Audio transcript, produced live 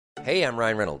Hey, I'm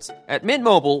Ryan Reynolds. At Mint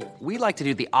Mobile, we like to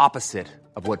do the opposite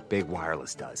of what Big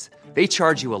Wireless does. They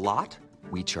charge you a lot,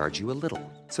 we charge you a little.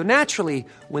 So naturally,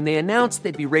 when they announced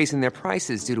they'd be raising their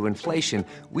prices due to inflation,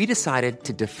 we decided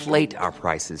to deflate our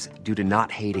prices due to not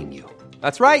hating you.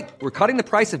 That's right. We're cutting the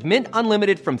price of Mint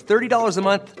Unlimited from $30 a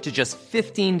month to just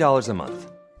 $15 a month.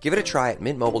 Give it a try at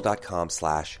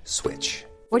mintmobile.com/switch.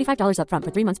 $45 up front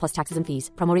for 3 months plus taxes and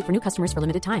fees. Promo rate for new customers for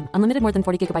limited time. Unlimited more than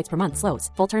 40 gigabytes per month slows.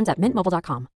 Full terms at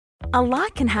mintmobile.com. A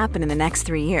lot can happen in the next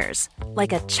 3 years.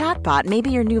 Like a chatbot may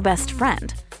be your new best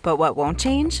friend. But what won't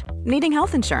change? Needing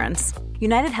health insurance.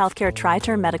 United Healthcare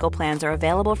Tri-Term Medical Plans are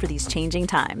available for these changing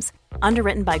times.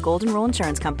 Underwritten by Golden Rule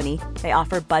Insurance Company, they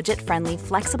offer budget-friendly,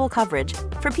 flexible coverage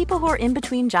for people who are in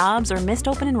between jobs or missed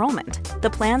open enrollment. The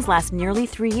plans last nearly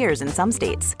 3 years in some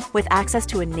states, with access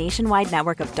to a nationwide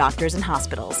network of doctors and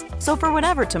hospitals. So for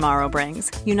whatever tomorrow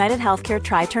brings, United Healthcare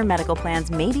Tri-Term Medical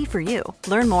Plans may be for you.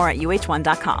 Learn more at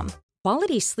uh1.com.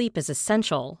 Quality sleep is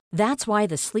essential. That's why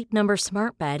the Sleep Number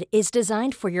Smart Bed is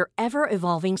designed for your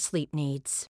ever-evolving sleep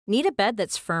needs. Need a bed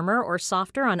that's firmer or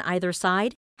softer on either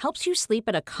side? Helps you sleep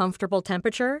at a comfortable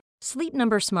temperature? Sleep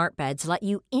Number Smart Beds let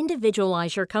you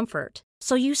individualize your comfort,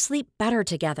 so you sleep better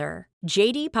together.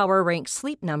 J.D. Power ranks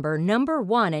Sleep Number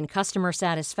 #1 in customer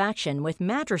satisfaction with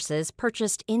mattresses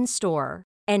purchased in-store.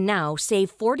 And now, save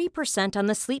 40% on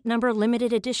the Sleep Number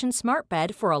Limited Edition Smart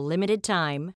Bed for a limited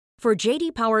time. For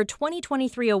J.D. Power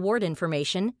 2023 award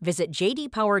information, visit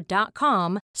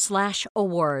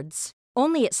jdpower.com/awards.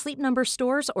 Only at Sleep Number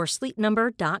stores or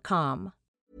sleepnumber.com.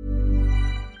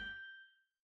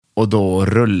 Och då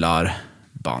rullar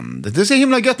bandet. Det är så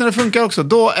himla gött när det funkar också.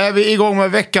 Då är vi igång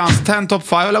med veckans 10 Top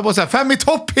 5. Eller bara säga 5 i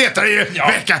topp heter det ju. Ja.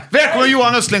 Veckan. Välkommen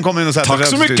Johan Östling, kommer in och sätter Tack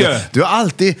så mycket. Du har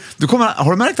alltid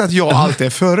har du märkt att jag alltid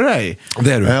är före dig?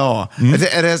 Det är du. Ja.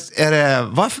 Är det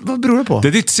vad beror det på? Det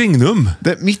är ditt signum.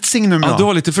 Det är mitt signum, ja. Du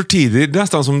har lite för tidigt,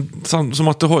 nästan som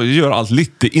att du gör allt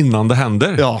lite innan det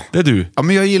händer. Ja. Det är du. Ja,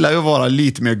 men jag gillar ju att vara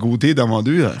lite mer god tid än vad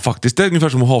du gör. Faktiskt, det är ungefär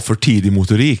som att ha för tidig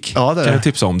motorik. Ja, det är kan jag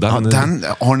tipsa om.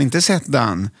 Har ni inte sett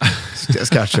den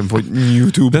sketchen på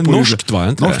YouTube? Den norskt, va?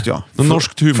 Inte norskt, ja.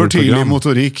 Norskt humorprogram. För tidig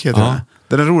motorik heter det.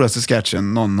 Det är den roligaste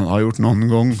sketchen någon har gjort någon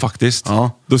gång. Faktiskt.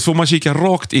 Ja. Då får man kika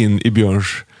rakt in i Björns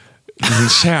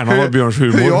kärnan av Björns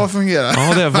humor. Hur jag fungerar.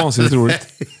 Ja, det är vansinnigt roligt.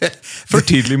 För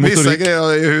tidig motorik. Vissa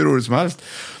grejer är hur roligt som helst.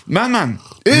 Men.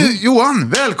 Johan,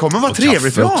 välkommen. Vad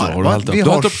trevligt vi har. Vi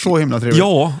har så himla trevligt.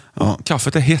 Ja,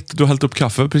 kaffet är hett. Du har hällt upp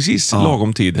kaffe precis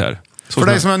lagom tid här. För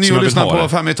dig som är ny och lyssnar på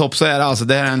 5 i topp, så är det alltså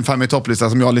det är en 5 i topp-lista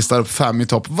som jag listar upp 5 i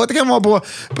topp. Vad det kan vara på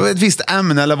ett visst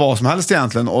ämne eller vad som helst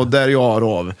egentligen. Och där jag har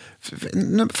av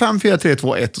 5, 4, 3,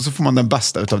 2, 1 och så får man den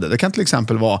bästa utav det. Det kan till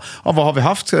exempel vara, vad har vi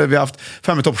haft? Vi har haft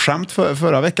 5 i topp-skämt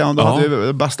förra veckan och då hade vi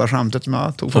det bästa skämtet som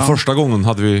jag tog fram. Och första gången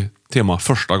hade vi tema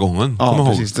första gången.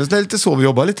 Ja, precis. Det är lite så vi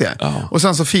jobbar lite. Ja. Och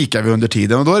sen så fikar vi under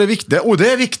tiden och då är det viktigt. Och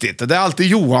det är viktigt. Det är alltid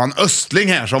Johan Östling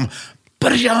här som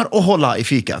börjar att hålla i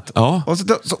fikat. Ja.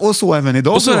 Och så även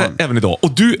idag. Och så även idag.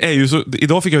 Och du är ju så...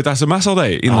 Idag fick jag ett sms av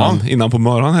dig innan på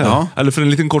morgonen här. Ja. Eller för en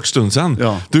liten kort stund sedan.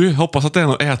 Ja. Du, hoppas att det är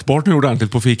något ätbart nu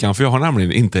ordentligt på fikan. För jag har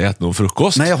nämligen inte ätit någon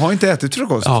frukost. Nej, jag har inte ätit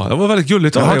frukost. Ja, det var väldigt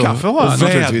gulligt av dig. Jag har kaffe och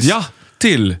vädja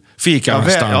till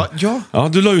fikamästaren. Ja,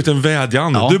 du la ut en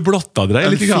vädjan. Ja. Du blottade dig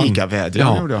lite grann. En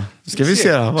fikavädjan gjorde jag. Ska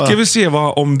vi se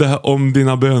om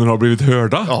dina böner har blivit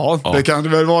hörda? Ja, det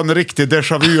kan väl vara en riktig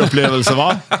déjà vu-upplevelse,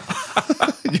 va?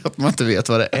 Att man inte vet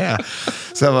vad det är.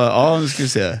 Så jag bara, nu ska vi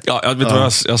se. Ja, jag vet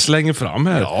vad jag slänger fram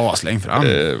här. Ja, släng fram.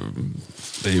 Det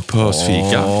är ju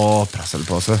pösfika. Ja,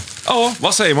 prasselpåse. Ja,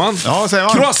 vad säger man? Ja, säger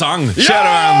man. Croissant, kära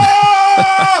vän.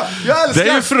 Det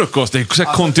är ju frukost, det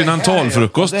är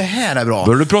kontinentalfrukost. Det här är bra.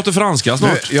 Bör du prata franska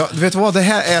snart? Du vet vad, det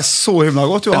här är så himla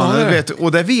gott, Johan.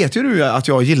 Och det vet ju du att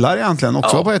jag gillar egentligen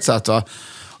också på ett sätt, va?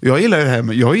 Jag gillar ju det här,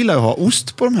 men jag gillar att ha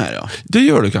ost på de här. Ja. Det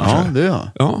gör du kanske? Ja, det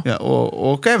gör jag. Ja,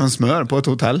 och även smör på ett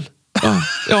hotell.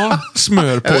 Ja,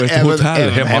 smör på ett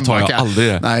hotell. Hemma tar jag aldrig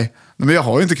det. Nej, men jag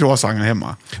har ju inte croissant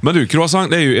hemma. Men du,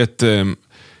 croissant det är ju ett... Det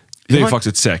är ju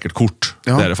faktiskt ett säkert kort.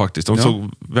 Det är det faktiskt. De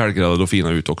såg välgräddade och fina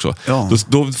ut också. Ja.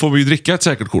 Då får vi ju dricka ett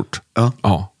säkert kort.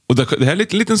 Ja. Och det här är en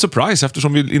liten surprise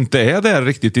eftersom vi inte är där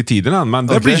riktigt i tiden än. Men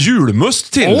det blir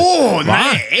julmust till.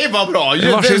 Nej, vad bra!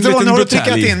 Nu har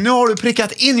du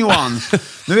prickat in, Johan.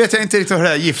 Nu vet jag inte riktigt hur det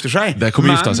här gifter sig. Det kommer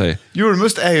gifta sig.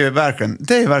 Julmust är ju verkligen...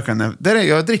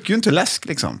 jag dricker ju inte läsk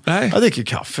liksom. Nej. Jag dricker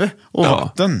kaffe och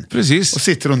vatten. Precis. Och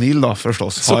citronil då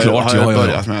förstås. Såklart,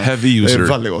 Heavy user. Det är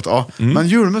väldigt gott, ja. Men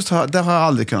julmust det har jag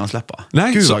aldrig kunnat släppa.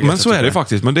 Nej, men så är det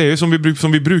faktiskt. Men det är ju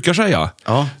som vi brukar säga.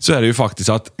 Ja. Så är det ju faktiskt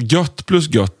att gött plus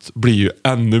gött blir ju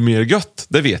ännu mer gött.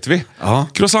 Det vet vi. Ja.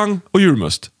 Croissant och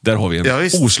julmust. Där har vi en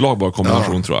oslagbar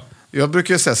kombination, tror jag. Jag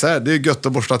brukar säga så här, det är gött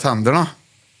att borsta tänderna.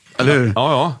 Eller hur?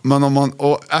 Ja. Men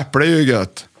och äpple är ju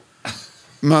gött.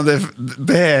 Men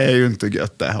det är ju inte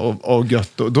gött det. Och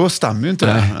gött, då stämmer ju inte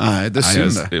det. Nej, det är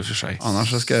synd det. Det är för sig.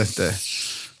 Annars ska jag inte...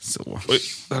 Så. Oj,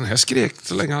 den här skrek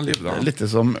så länge han levde. Lite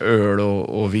som öl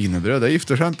och wienerbröd. Det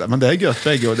gifter sig inte. Men det är gött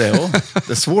bägge och det.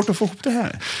 Det är svårt att få ihop det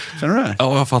här. Känner du det?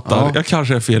 Ja, jag fattar. Ja. Jag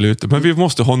kanske är fel ute. Men vi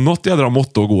måste ha något jädra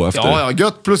motto att gå efter. Ja,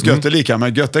 gött plus gött är lika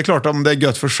med gött. Det är klart om det är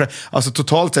gött för sig. Alltså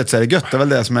totalt sett så är det gött. Det är väl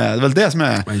det som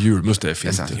är... Men julmust är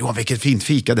fint. Jo, vilket fint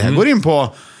fika. Det här går in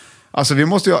på... Alltså vi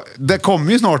måste ju... Det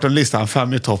kommer ju snart en lista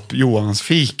 5 i topp Johans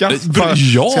fika.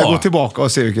 Ja! Ska jag gå tillbaka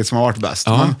och se vilket som har varit bäst.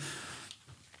 Ja.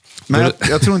 Men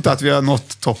jag tror inte att vi har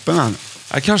nått toppen än.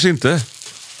 Nej, kanske inte.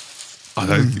 Ja,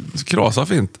 det krasar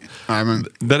fint. Nej, men...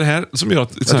 Det är det här som gör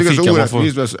att jag tycker det är så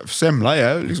orättvist. Semla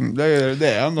är liksom... Det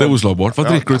är ändå... Det är oslagbart. Vad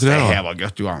dricker du till det då? Det här var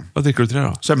gött, Johan. Vad dricker du till det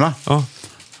då? Semla? Ja.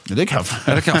 Det är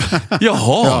kaffe. Är det kaffe?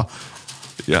 Jaha! Ja.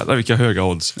 Jävlar vilka höga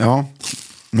odds. Ja.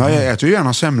 Nej, jag äter ju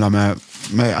gärna semla med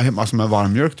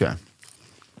varm mjölk till.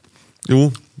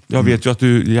 Jo, jag vet ju att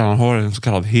du gärna har en så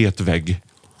kallad het vägg.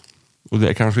 Och det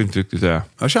är kanske inte riktigt det.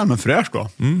 Jag känner mig fräsch då.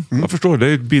 Jag förstår, det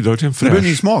är ett bidrag till en fräsch. Det blir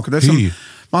ny smak. Det är som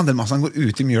mandelmassan går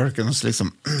ut i mjölken och så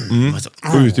liksom...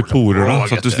 Och ut i porerna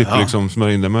så att du slipper liksom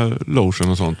smörja in det med lotion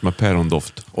och sånt, med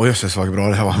pärondoft. Åh jösses vad bra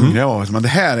det här var hungrig jag var. Men det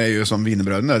här är ju som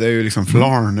wienerbröd. Det är ju liksom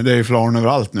flarn. Det är ju flarn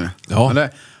överallt nu. Ja. Men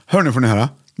hör nu får ni höra.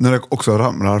 När det också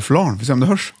ramlar flarn. Vi ser om det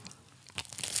hörs.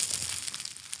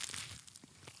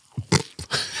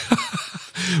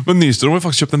 Men Nyström har ju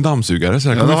faktiskt köpt en dammsugare så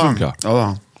det här kommer funka.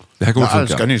 Ja, det här kommer jag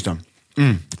funka. Älskar Nyström.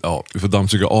 Ja, vi får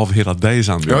dammsuga av hela dig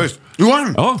sen. Ja, just.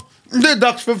 Johan! Ja. Det är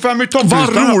dags för 5 i topp. Vad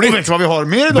roligt! Och vet du vad vi har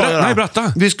mer idag? Nej,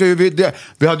 berätta.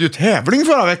 Vi hade ju tävling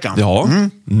förra veckan. Ja.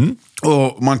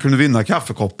 Och man kunde vinna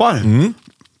kaffekoppar.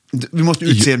 Vi måste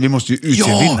ju utse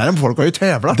vinnaren. Folk har ju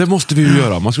tävlat. Det måste vi ju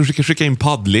göra. Man ska skicka in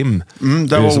paddlim.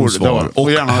 Det var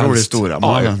och gärna en rolig historia.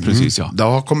 Ja, precis, ja. Det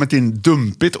har kommit in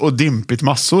dumpigt och dimpigt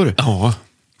massor. Ja.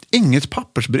 Inget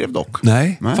pappersbrev dock.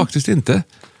 Nej, faktiskt inte.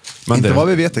 Men inte vad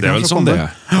vi vet. Det är väl som det är.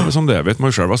 Det är som det är. Vet man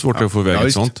ju själv vad svårt att få iväg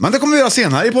ett sånt. Men det kommer vi göra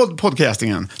senare i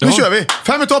podcastingen. Nu kör vi.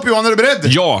 5 i topp, Johan. Är du beredd?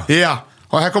 Ja. Ja.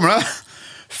 Och här kommer det.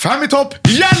 5 i topp,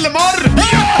 Hjälmar!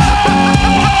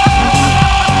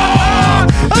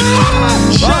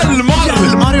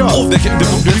 Hjälmar, ja.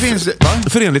 Det finns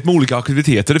förenligt med olika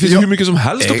aktiviteter. Det finns hur mycket som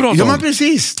helst att prata om. Ja, men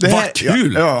precis. Det vad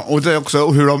kul! Ja, och det är också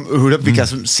vilka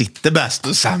som sitter bäst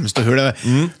och sämst. Och hur det,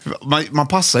 man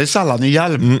passar ju sällan i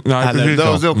hjälm. Nej, precis, det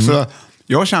är också,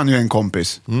 jag känner ju en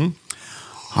kompis.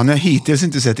 Han har hittills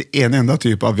inte sett en enda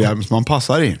typ av hjälm som man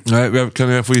passar i. Nej, kan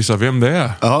jag få gissa vem det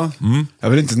är? Ja, jag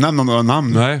vill inte nämna några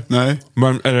namn. Nej.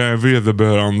 Men är det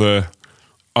vederbörande...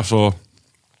 Alltså...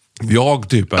 Jag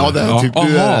typ eller? Ja, det är typ,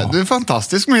 du är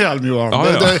fantastisk med hjälm, Johan. Ja.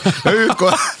 Jag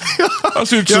utgår. Jag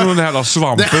ser ut som den här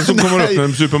svampen som kommer upp när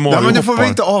en Super Mario men det får hoppar. vi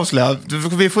inte avslöja.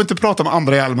 Vi får inte prata om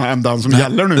andra hjälmar än den som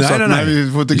gäller nu. Nej.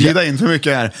 Vi får inte glida in för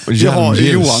mycket här. Vi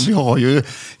har ju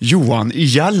Johan i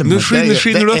hjälm. Nu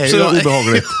skiner du upp så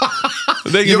obehagligt.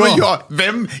 Det är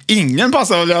bra. Ingen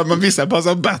passar, men vissa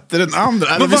passar bättre än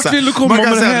andra. Men vart vill du komma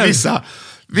med det här? Vissa,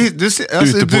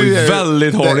 ute på ett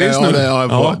väldigt hard is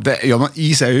nu. Man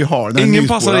is är ju hard. Ingen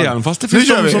passar igen, fast det finns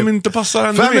de som inte passar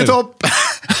ännu 5 i topp,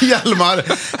 Hjälmar.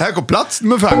 Här går plats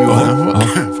nummer 5.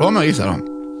 Får man gissa då.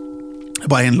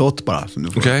 Bara en låt bara.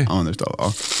 Okej. Ja, nu står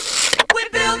ja.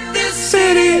 We built this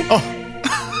city.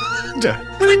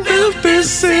 We built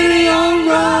this city on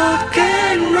rock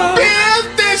and roll.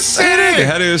 Built this city. Det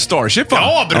här är ju Starship, va?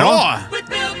 Ja, bra.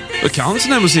 Jag kan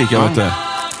sån här musik, jag vet det.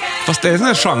 Fast det är en sån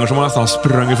här genre som man nästan har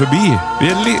sprungit förbi. Vi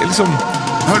är liksom...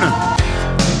 Hör nu.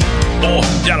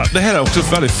 Jävlar. Det här är också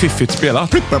väldigt fiffigt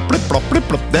spelat.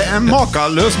 Det är en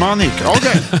makalös manik.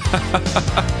 Okej.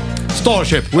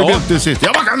 Starship, we built this city.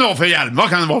 Ja, vad kan det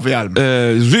vara för hjälm?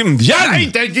 Rymdhjälm!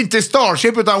 Nej, inte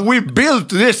Starship, utan we built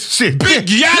this city.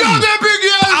 Bygghjälm! Ja, det är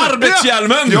bygghjälm!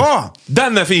 Arbetshjälmen! Ja.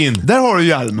 Den är fin. Där har du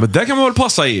hjälm. Men där kan man väl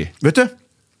passa i? Vet du?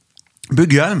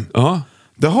 Bygghjälm. Ja.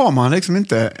 Det har man liksom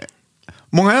inte...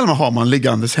 Många hjälmar har man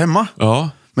liggandes hemma. Ja.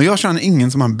 Men jag känner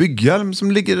ingen som har en bygghjälm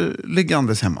som ligger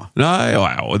liggandes hemma. Nej,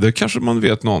 ja, det kanske man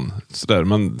vet någon. Sådär,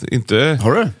 men inte...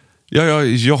 Har du? Ja,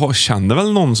 jag känner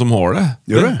väl någon som har det.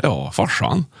 Gör du? Ja,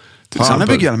 farsan. Har han en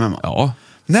bygghjälm hemma? Ja.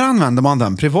 När använder man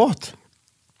den privat?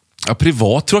 Ja,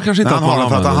 privat tror jag kanske inte att man har den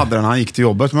för att han hade den när han gick till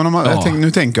jobbet. Men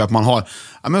nu tänker jag att man har...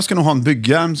 Ja, men jag ska nog ha en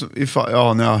bygghjälm.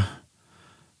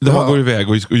 Det går iväg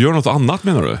och gör något annat,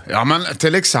 menar du? Ja, men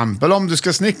till exempel om du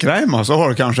ska snickra hemma så har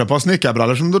du kanske ett par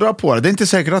snickarbrallor som du drar på dig. Det är inte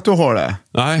säkert att du har det.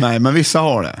 Nej, men vissa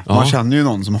har det. Man känner ju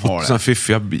någon som har det. Såna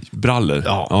fiffiga brallor.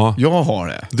 Ja, jag har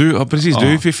det. Precis, du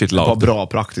är ju fiffigt lag. Ett par bra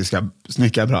praktiska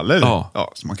snickarbrallor.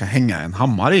 Ja, som man kan hänga en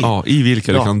hammare i. Ja, i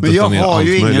vilka du kan dutta ner allt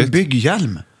möjligt. Men jag har ju ingen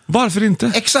bygghjälm. Varför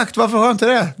inte? Exakt, varför har jag inte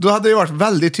det? Då hade det varit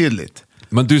väldigt tydligt.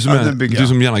 Men du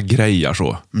som gärna grejar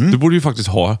så. Du borde ju faktiskt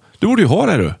ha. Du borde ju ha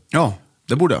det, du. Ja,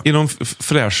 det borde jag. I någon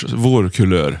fräsch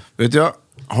vårkulör. Vet jag,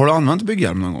 har du använt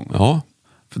bygghjälm någon gång? Ja.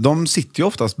 För de sitter ju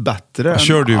oftast bättre jag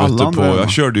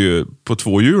körde ju på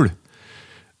 2 hjul.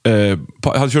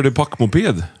 Jag körde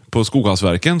packmoped på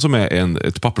Skoghallsverken som är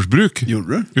ett pappersbruk.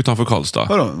 Gjorde du? Utanför Karlstad.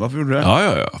 Vadå? Varför gjorde du det?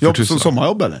 Ja. Jobb som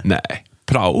sommarjobb eller? Nej,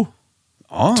 prao.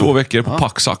 2 veckor på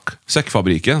Packsack,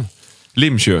 säckfabriken,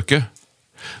 limköke.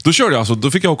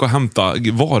 Då fick jag åka och hämta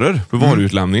varor för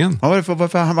varuutlämningen. Ja,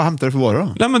 vad hämtade du för varor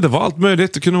då? Nej, men det var allt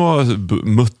möjligt. Det kunde vara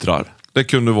muttrar. Det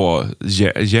kunde vara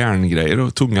järngrejer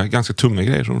och ganska tunga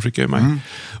grejer som de skickade i mig.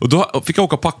 Och då fick jag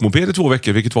åka packmoped i 2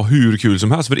 veckor, vilket var hur kul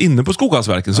som helst. För inne på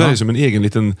Skoghallsverken så är det som en egen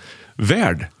liten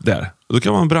värld där. Och då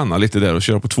kan man bränna lite där och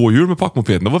köra på 2 hjul med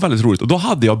packmopeden. Det var väldigt roligt. Och då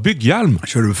hade jag bygghjälm.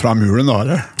 Kör du framhjulen då,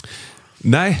 eller?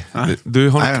 Nej. Du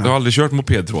har aldrig kört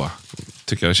moped, tror jag.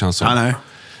 Tycker jag det känns som. Nej.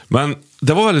 Men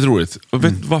det var väldigt roligt.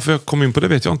 Varför jag kom in på det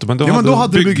vet jag inte. Men då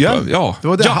hade du bygghjälm. Ja,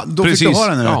 då precis. Fick du ha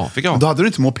den. Ja, fick jag. Då hade du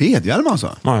inte mopedhjälm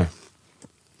alltså? Nej.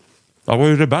 Jag var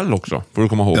ju rebell också, får du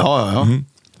komma ihåg. Ja.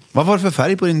 Vad var det för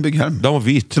färg på din bygghjälm? Den var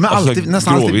vit. De är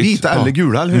nästan alltid vita eller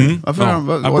gula, eller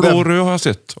hur? Blå och röd har jag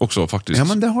sett också faktiskt. Ja,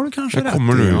 men det har du kanske rätt. Det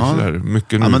kommer nu sådär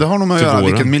mycket nu. Ja, men det har nog med att göra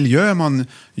vilken miljö man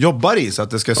jobbar i så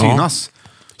att det ska synas.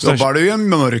 Jobbar du i en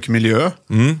mörk miljö,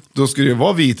 då ska det ju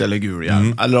vara vit eller gul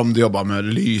hjälm. Eller om du jobbar med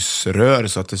lysrör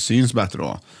så att det syns bättre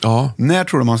då. Ja. När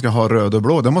tror du man ska ha röd och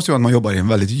blå? Det måste ju vara att man jobbar i en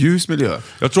väldigt ljus miljö.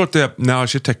 Jag tror att det är när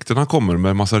arkitekterna kommer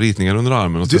med massa ritningar under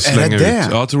armen och så slänger ut.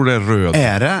 Jag tror det är röd.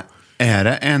 Är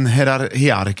det en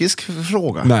hierarkisk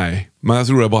fråga? Nej, men jag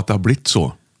tror det är bara att det har blivit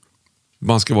så.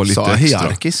 Man ska vara lite extra.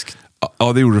 Hierarkisk?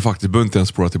 Ja, det gjorde det faktiskt. Jag behöver inte ens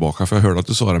spåra tillbaka för jag hörde att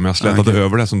du sa det, men jag slätade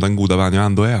över det som den goda vän jag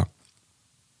ändå är.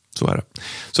 Så är det.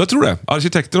 Så jag tror det.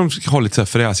 Arkitekter de har lite så här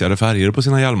fräsigare färger på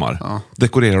sina hjälmar. Ja.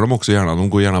 Dekorerar de också gärna. De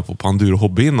går gärra på Panduro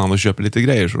Hobby innan och köper lite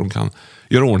grejer så de kan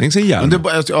göra ordning sin hjälm.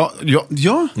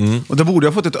 Och det borde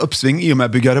ha fått ett uppsving i och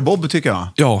med byggare Bob, tycker jag.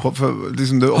 Ja.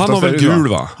 Liksom han har väl gul,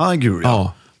 va? Han är gul,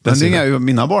 ja. Men det är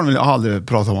mina barn vill aldrig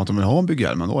prata om att de vill ha en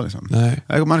bygghjälm ändå. Liksom. Nej.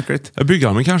 Det är märkligt.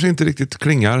 Bygghjälmen kanske inte riktigt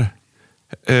klingar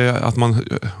att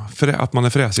man är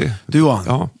fräsig. Du,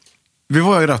 ja. Vi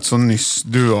var ju rätt så nyss,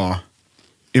 du och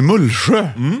i Mullsjö.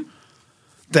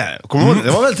 Där,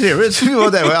 det var väldigt trevligt. Vi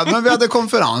var där, men vi hade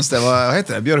konferens. Det var, vad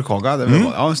heter det? Björkhaga.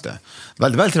 Ja, just det.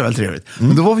 Väldigt trevligt.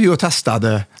 Men då var vi ju och testade.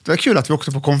 Det var kul att vi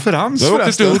åkte på konferens. Vi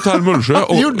åkte till Hotell Mullsjö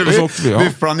och vi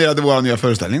planerade vår nya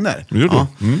föreställning där.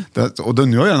 Och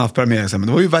nu har jag haft premiär sen, men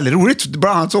det var ju väldigt roligt.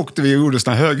 Bland annat så åkte vi och gjorde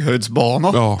såna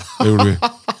höghöjdsbanor. Ja, det gjorde vi.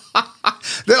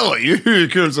 Det var ju hur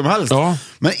kul som helst. Ja.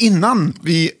 Men innan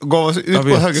vi gav oss ut på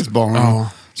höghöjdsbanan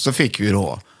så fick vi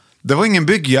då. Det var ingen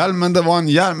bygghjälm, men det var en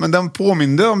hjälm. Men den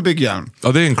påminde om bygghjälm.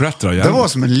 Ja, det är en klättrarhjälm. Det var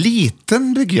som en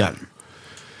liten bygghjälm.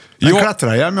 En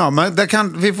klättrarhjälm, ja. Men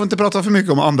vi får inte prata för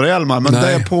mycket om andra hjälmar. Men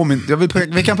det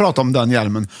är vi kan prata om den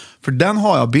hjälmen. För den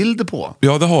har jag bilder på.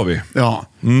 Ja, det har vi. Ja,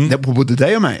 det är på både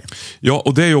dig och mig. Ja,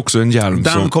 och det är ju också en hjälm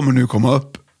den kommer nu komma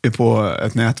upp på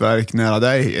ett nätverk nära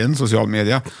dig, en social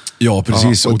media. Ja,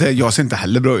 precis. Ja, och jag ser inte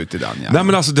heller bra ut i den. Ja. Nej,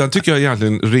 men alltså den tycker jag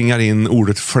egentligen ringar in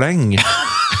ordet fläng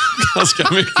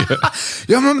ganska mycket.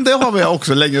 Ja, men det har vi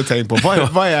också länge tänkt på.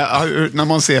 Vad är när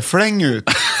man ser fläng ut?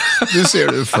 Nu ser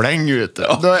du fläng ut.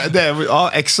 Ja,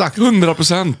 exakt.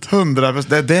 100%.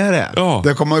 100%. Det är det. Ja.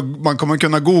 Man kommer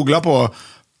kunna googla på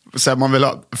så man vill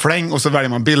ha fläng och så väljer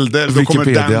man bilder. Då kommer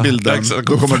den bilden. Exakt.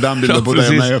 Då kommer den bilden på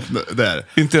dig med upp där.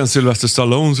 Inte ens Sylvester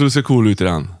Stallone skulle se cool ut i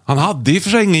den. Han hade i och för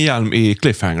sig ingen hjälm i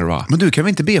Cliffhanger, va? Men du, kan vi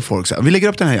inte be folk så här? Vi lägger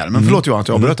upp den här hjälmen. Förlåt Johan att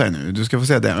jag avbröt dig nu. Du ska få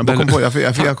se det. Men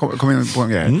jag kom in på en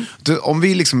grej. Om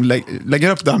vi liksom lägger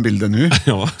upp den bilden nu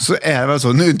så är det väl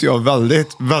så. Nu är inte jag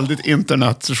väldigt, väldigt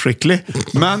internetskicklig.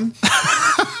 Men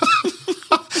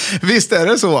visst är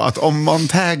det så att om man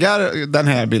taggar den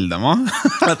här bilden, va?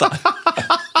 Vänta.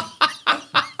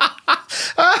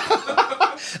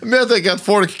 Men jag tänker att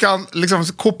folk kan liksom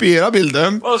kopiera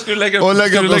bilden och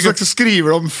så skriver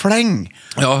de fläng.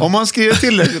 Ja. Om man skriver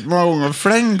tillräckligt många gånger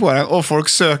fläng på den och folk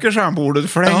söker sig på ordet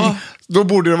fläng, då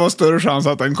borde det vara större chans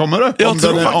att den kommer upp.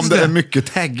 Om det är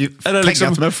mycket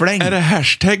taggat med fläng. Är det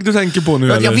hashtag du tänker på nu?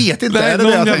 Jag vet inte, är det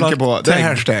jag tänker på? Det är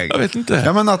hashtag. Jag vet inte.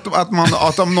 Ja, men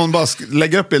att om någon bara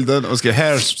lägger upp bilden och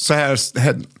skriver så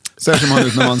här Så här ser man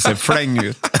ut när man ser fläng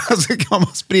ut. Så kan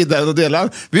man sprida den och dela.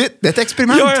 Det är ett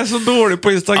experiment. Jag är så dålig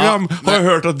på Instagram, har jag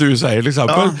hört att du säger till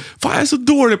exempel. Ja. Fan, jag är så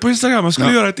dålig på Instagram. Jag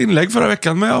skulle göra ett inlägg förra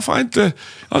veckan, men jag har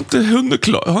inte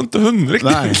hunnit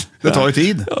riktigt. Nej, det tar ju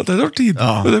tid. Ja, det tar tid.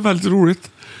 Ja. Men det är väldigt roligt.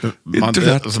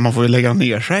 Internet. Så man får ju lägga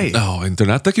ner sig. Ja,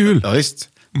 internet är kul. Ja, visst.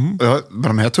 Och jag, med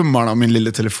de här tummarna och min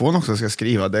lilla telefon också ska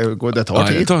skriva, det tar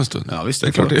tid. Det tar en stund. Ja, visst. Det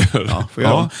är klart det gör. Ja, får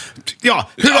jag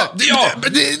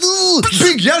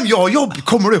byggen,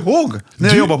 kommer du ihåg? När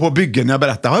jag jobbade på byggen, när jag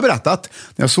berättade. Har jag berättat?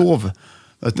 När jag sov.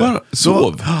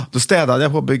 Sov? Då städade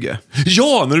jag på bygge.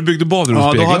 Ja, när du byggde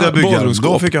badrumsspeglar. Ja, då hade jag byggen.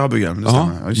 Då fick jag ha byggen.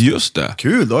 Just det.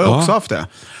 Kul, då har jag också haft det.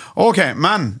 Okej,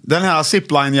 men den här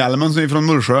zipline-hjälmen som är från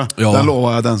Mullsjö, den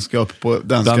lovar jag, den ska upp på,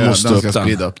 den ska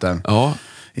sprida upp den. Ja.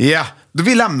 Ja, då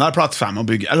vi lämnar plats 5 och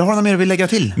bygger. Eller har du något mer vi lägga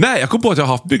till? Nej, jag kom på att jag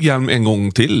har haft bygghjälm en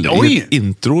gång till. Oj! I ett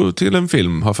intro till en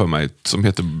film har för mig som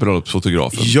heter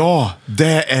Bröllopsfotografen. Ja,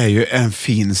 det är ju en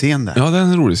fin scen där. Ja, det är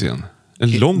en rolig scen.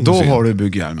 En lång Då scen. har du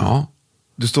bygghjälm. Ja.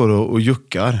 Du står och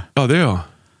juckar. Ja, det är jag.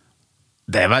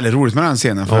 Det är väldigt roligt med den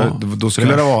scenen, för då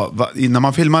skulle det vara, när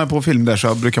man filmar på film där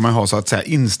så brukar man ha så att säga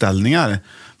inställningar.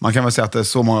 Man kan väl säga att det är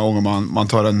så många gånger man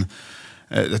tar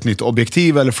ett nytt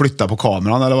objektiv eller flyttar på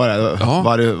kameran eller vad det är.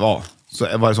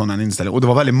 Så var det sån en inställning. Och det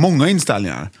var väldigt många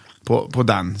inställningar på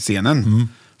den scenen.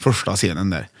 Första scenen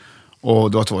där.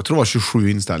 Och jag tror det var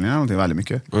 27 inställningar, någonting väldigt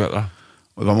mycket. Och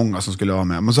det var många som skulle vara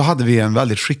med. Men så hade vi en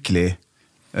väldigt skicklig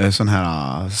sån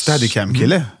här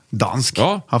steadicam-kille. Dansk,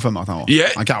 har för mig att han var.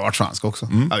 Yeah. Han kan ha varit svensk också.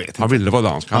 Jag vet inte. Han ville vara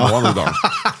dansk, han var nog dansk.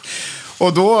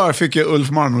 Och då fick jag Ulf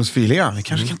Malmros feeling. Vi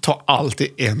kanske kan ta allt i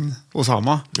en och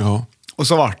samma. Ja. Och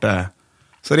så vart det...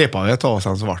 Så repade vi ett tag och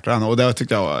sen så vart det den. Och det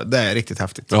tyckte jag det är riktigt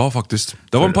häftigt. Ja, faktiskt.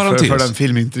 Det var en parentes. För den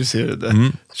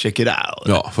filmintresserade. Check it out.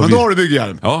 Ja, men då har du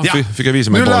bygghjälm. Ja, fick jag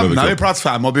visa mig. Nu lämnar vi plats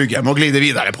 5 och bygghjälm och glider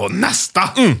vidare på nästa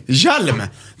hjälm.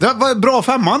 Det var bra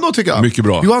 5:an då tycker jag. Mycket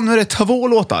bra. Johan, nu är det 2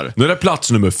 låtar. Nu är det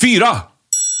plats nummer 4.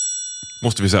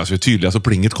 Måste vi säga så vi är tydliga så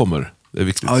plinget kommer. Det är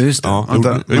viktigt. Ja, just det. Ja,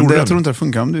 jag tror inte det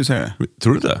funkar om du säger det.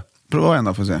 Tror du det? Prova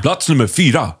ända för att se. Plats nummer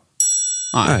 4.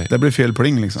 Nej, det blir fel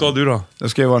pling liksom. Sa du då? Det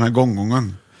ska ju vara den här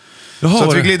gången. Jaha, så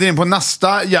att vi glider in på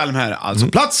nästa hjälm här. Alltså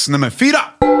plats nummer 4.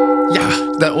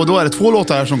 Ja, och då är det 2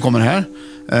 låtar här som kommer här.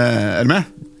 Är du med?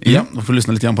 Ja, då får du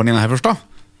lyssna lite grann på den ena här första.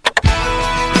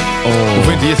 Du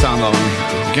får inte gissa andra.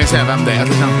 Du kan ju säga vem det är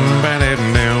till exempel.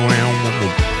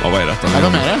 Ja, vad är detta? Ja,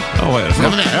 vem är det? Ja, vad är det för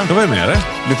något? Vem är det?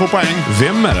 Du får poäng.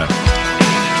 Vem är det?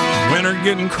 Winter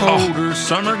getting colder,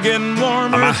 summer getting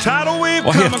warmer, tidal wave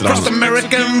Vad come heter across han? the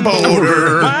Mexican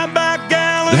border. Wide-back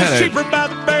gal is cheaper by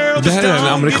the barrel. Det här är en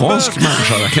amerikansk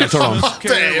människa, kan jag tala om.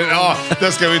 Ja,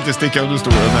 det ska vi inte sticka under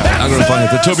stolen med. Han går upp, han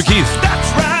heter Toby Keith.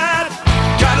 That's right.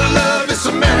 Gotta love this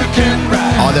American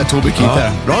ride. Ja, det är Toby Keith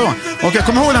här. Bra Johan. Okej,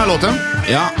 kom ihåg den här låten.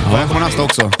 Ja, och här kommer nästa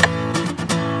också.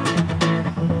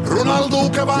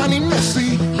 Ronaldo, Cavani,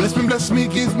 Messi. Bless me,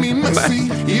 give me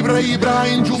Messi.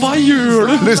 Ibrahim, vad gör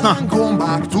du? Lyssna. Come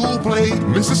back to play.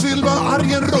 Mr. Silva,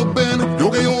 Arjen Robben.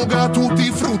 Yoga,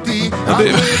 tutti frutti.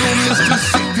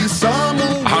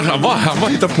 Han var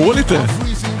hittar på lite.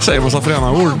 Säger massa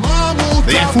fräna ord.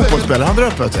 Det är en fotbollsspelare han drar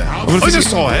upp, vet du. Oj, det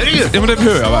sa jag ju. Ja, men det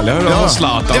hör jag väl. Jag hör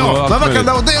Zlatan och allt men vad kan möjligt.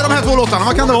 det vara? Det är de här 2 låtarna.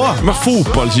 Vad kan det vara? Men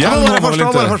fotbollshjälm Vad har man väl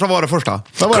inte? var det första?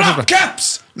 Vad var det första?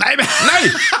 Caps! Nej, men...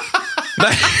 Nej!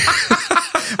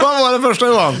 Vad var det första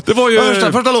Johan? Det var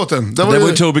ju... Första låten. Det var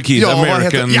ju Toby Keith,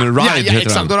 American Ride heter heter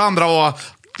exakt. den. Och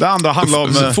det andra handlar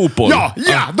om... Fotboll. Ja,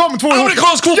 de 2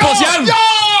 Amerikansk fotbollshjälm! Ja!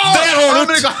 Där har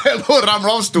du det! Då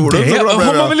ramlar av stolen. Det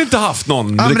har man väl inte haft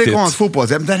någon Amerikansk riktigt.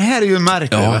 fotbollshjälm. Den här är ju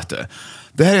märklig, vet du.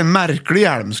 Det här är en märklig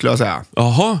hjälm, skulle jag säga.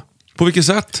 Jaha, på vilket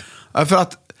sätt? För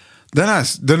att den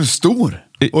är stor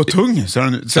och tung.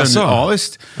 Ja,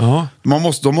 visst.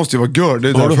 De måste ju vara görd.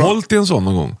 Har du hållit i en sån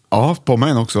någon gång? Ja, på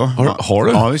mig också. Har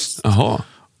du? Ja, visst. Jaha.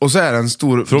 Och så är det en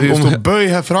stor böj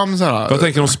här fram så här. Jag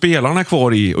tänker om spelarna är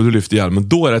kvar i och du lyfter hjälmen,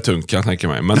 då är det tungt kan jag tänka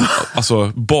mig. Men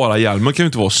alltså, bara hjälmen kan ju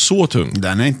inte vara så tung.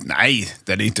 Den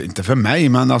är inte för mig,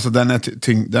 men alltså den är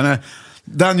tyng.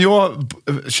 Den jag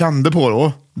kände på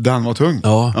då, den var tung.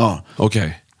 Ja.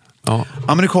 Okej. Ja.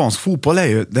 Amerikansk fotboll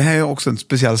det här är också en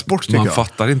speciell sport tycker jag. Man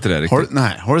fattar inte det riktigt.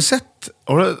 Har du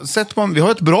sett vi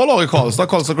har ett bra lag i Karlstad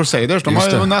Crusaders. De har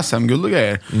ju en SM-guld och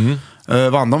grejer.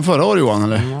 Vann de förra året, Johan,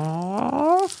 eller?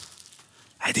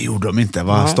 Nej, det gjorde de inte. Det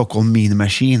var Stockholm Mean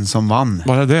Machine som vann.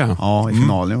 Var det det? Ja, i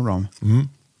finalen gjorde de.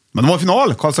 Men de var i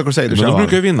final, Karlstad Crusaders. Men de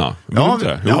brukar ju vinna.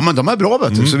 Ja, men de är bra,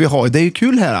 vet du. Så det är ju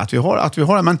kul här att vi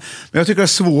har det. Men jag tycker det är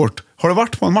svårt. Har du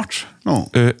varit på en match?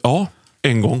 Ja,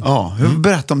 en gång. Ja,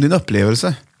 berätta om din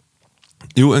upplevelse.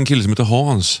 Jo, en kille som heter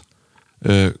Hans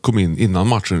kom in innan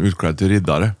matchen utklädd till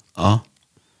riddare. Ja.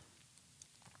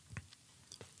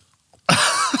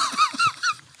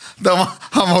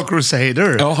 Han var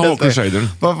Crusader. Ja, han var Crusader.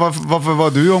 Varför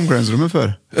var du i omklädningsrummet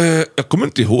för? Jag kommer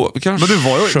inte ihåg. Men du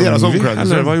var ju deras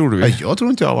omklädningsrum. Eller vad gjorde vi? Jag tror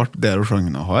inte jag har varit där och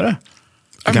sjöng. Har det?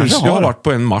 Jag har varit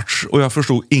på en match och jag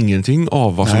förstod ingenting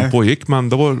av vad som pågick, men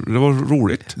det var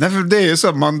roligt. Nej, för det är ju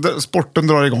så sporten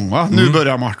drar igång, va? Nu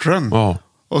börjar matchen. Ja.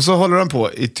 Och så håller den på,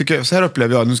 så här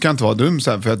upplever jag, nu ska jag inte vara dum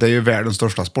så för att det är ju världens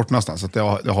största sport nästan, så att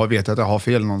jag vet att jag har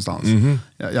fel någonstans.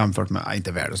 Jämfört med,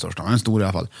 inte världens största, men en stor i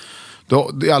alla fall.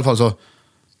 Då, i alla fall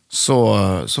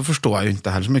så förstår jag ju inte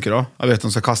heller så mycket då. Jag vet att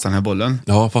de ska kasta den här bollen.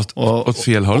 Ja, fast åt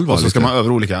fel håll. Och så ska man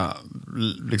över olika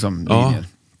liksom, linjer.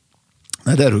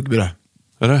 Nej, det är rugby det.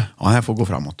 Är det? Ja, här får gå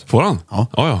framåt. Får han?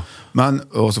 Ja. Men,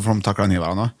 och så får de tackla ner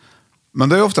varandra. Men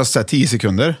det är oftast så här 10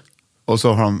 sekunder. Och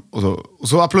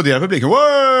så applåderar publiken.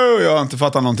 Wow, jag har inte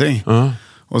fattat någonting.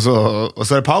 Och så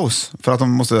är det paus. För att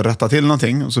de måste rätta till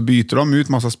någonting. Och så byter de ut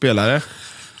massa spelare.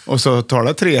 Och så tar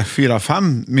det 3, 4,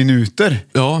 5 minuter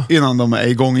innan de är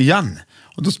igång igen.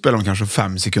 Och då spelar de kanske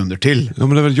 5 sekunder till. Ja,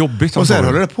 men det är väl jobbigt. Och så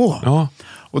håller det på. Ja.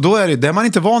 Och då är det man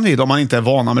inte van vid om man inte är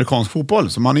van amerikansk fotboll.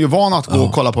 Så man är ju van att gå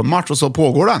och kolla på en match och så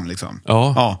pågår den liksom.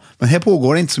 Ja. Men här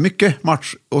pågår det inte så mycket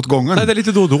match åt gången. Nej, det är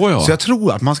lite då och då, ja. Så jag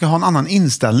tror att man ska ha en annan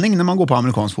inställning när man går på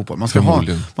amerikansk fotboll. Man ska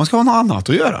ha något annat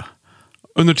att göra.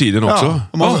 Under tiden också?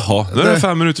 Jaha, nu är det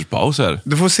 5 minuters paus här.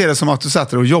 Du får se det som att du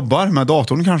sätter och jobbar med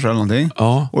datorn kanske eller någonting.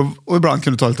 Ja. Och ibland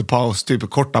kan du ta lite paus, typ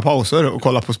korta pauser och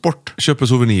kolla på sport. Köpa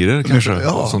souvenirer kanske.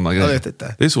 Ja, sådana grejer. Jag vet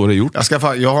inte. Det är så det är gjort.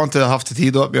 Jag har inte haft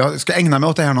tid. Jag ska ägna mig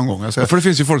åt det här någon gång. För det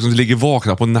finns ju folk som ligger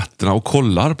vakna på nätterna och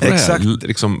kollar på det här.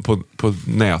 Liksom på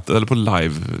nätet eller på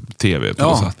live-tv på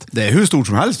något sätt. Det är hur stort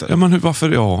som helst. Ja, men varför?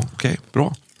 Ja, okej,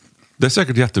 bra. Det är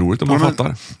säkert jätteroligt om man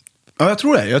fattar. Ja, jag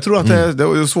tror det. Jag tror att det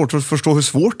är svårt att förstå hur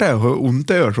svårt det är och hur ont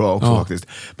det gör, tror jag också faktiskt.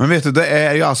 Men vet du, det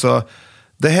är ju alltså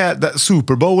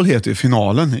Super Bowl heter ju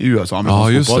finalen i USA,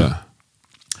 amerikansk fotboll. Det.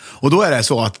 Och då är det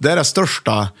så att det är det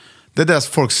största, det är det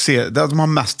folk ser, det är de har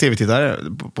mest tv-tittare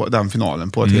på den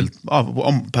finalen på ett helt,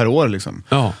 per år liksom.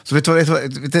 Ja. Så vet du,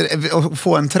 att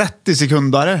få en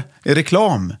 30-sekundare i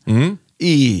reklam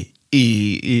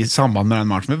i samband med den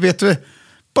matchen. Men vet du,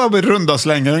 bara runda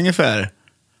slängar ungefär.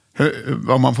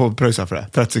 Vad man får pröjsa för det.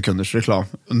 30 sekunders reklam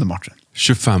under matchen.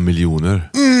 25 miljoner.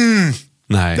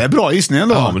 Nej. Det är bra gissning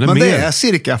ändå. Ja, men det är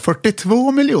cirka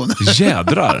 42 miljoner.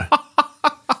 Jädrar.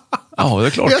 Ja, det är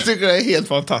klart. Jag tycker det är helt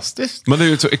fantastiskt. Men det är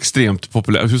ju så extremt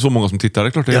populärt. Hur så många som tittar, det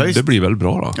är klart det blir väl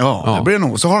bra då. Ja, det blir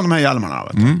nog. Så har de här hjälmarna.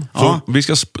 Vet du. Så vi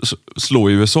ska slå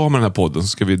i USA med den här podden.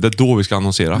 Så det är då vi ska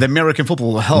annonsera. The American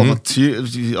Football Helmet. Typ,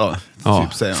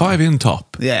 5 in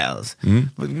top. Yes.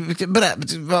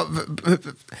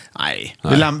 Nej.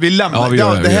 Vi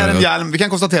lämnar. Det här är en hjälm. Vi kan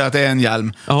konstatera att det är en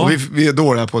hjälm. Och vi är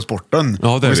dåliga på sporten.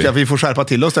 Vi får skärpa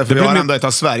till oss där. För vi har ändå ett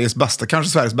av Sveriges bästa,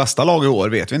 kanske Sveriges bästa lag i år,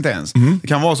 vet vi inte ens. Det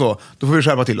kan vara så. Då får vi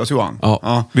skärpa till oss, Johan.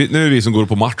 Nu är det vi som går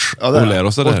på match och lär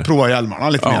oss det där. Och prova hjälmarna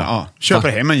lite mer. Köper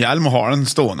hem en hjälm och har den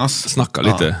stånas. Snacka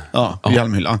lite. I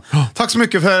hjälmhyllan. Tack så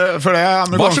mycket för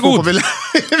det. Varsågod.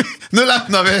 Nu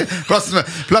lämnar vi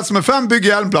plats nummer 5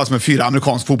 bygghjälm, plats nummer 4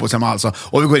 amerikansk fotbollshemma alltså.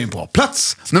 Och vi går in på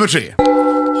plats nummer 3.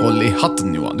 Håll i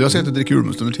hatten, Johan. Du har sett att du dricker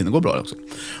urmust under tiden. Det går bra också.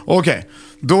 Okej.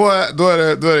 Då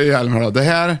är det hjälm här då. Det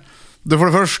här, du får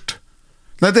det först.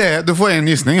 Nej, du får en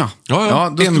gissning,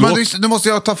 du måste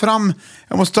jag ta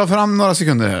fram några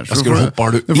sekunder här. Jag ska hoppa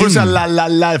du in. Du får säga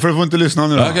la, för du får inte lyssna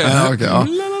nu. Okej.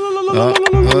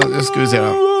 Jag ska vi se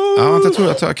då. Jag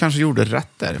tror att jag kanske gjorde rätt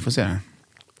där. Jag får se.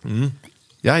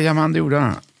 Jajamän, det gjorde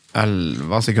jag.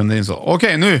 11 sekunder in så.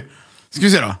 Okej, nu ska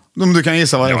vi se då. Om du kan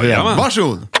gissa vad jag är för hjälm.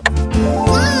 Varsågod.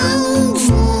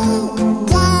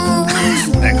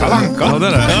 En Kalle Anka. Ja, det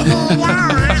är det.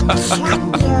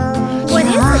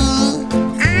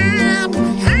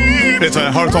 Vet du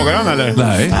vad, har du tagit den eller?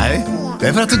 Nej. Det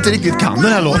är för att du inte riktigt kan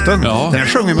den här låten. Ja. Den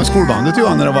sjöng vi med skolbandet,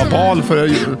 Johan, när det var bal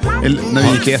när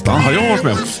vi gick i ettan. Har jag varit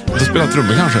med? Du spelade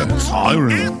trummor kanske? Ja, gjorde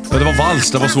du. Men det var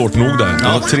vals, det var svårt nog där. Det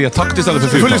var 3 takt istället för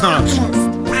 4. Du får lyssna då.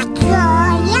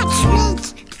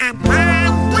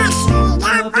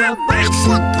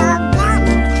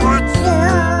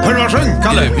 Hör du vad jag sjöng,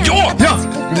 Kalle? Ja!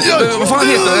 Vad fan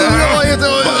heter det?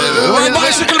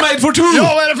 Bicycle made for two!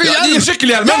 Ja, vad är det för hjälm? Det är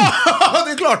cykelhjälmen! Ja,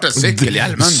 det är klart det är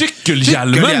cykelhjälmen.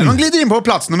 Cykelhjälmen glider in på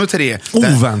plats nummer 3.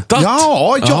 Oväntat?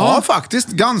 Ja, faktiskt.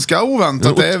 Ganska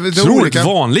oväntat. Det är otroligt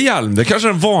vanlig hjälm. Det är kanske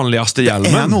den vanligaste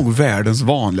hjälmen. Det är nog världens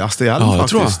vanligaste hjälm faktiskt.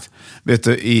 Tror jag. Vet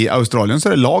du, i Australien så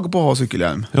är det lag på att ha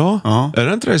cykelhjälm. Ja. Är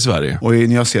det inte det i Sverige? Och i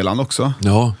Nya Zeeland också.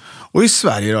 Ja. Och i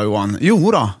Sverige då, Johan?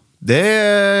 Jo då. Det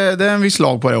är en viss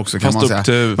lag på det också, kan man säga.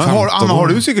 Men har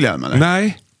du cykelhjälm eller?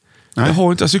 Nej.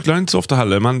 Jag cyklar inte så ofta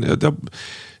heller, men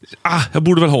jag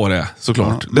borde väl ha det,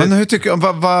 såklart. Men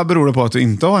vad beror det på att du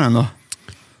inte har den då?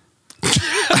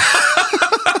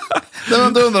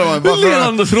 Då undrar man varför...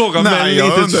 Ledande fråga med en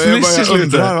litet fniss i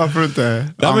slutet. Varför inte...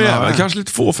 Ja, men jag är kanske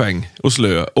lite fåfäng och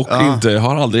slö och inte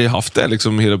har aldrig haft det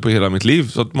liksom på hela mitt liv.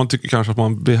 Så att man tycker kanske att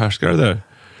man behärskar det där.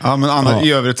 Ja, men Anna,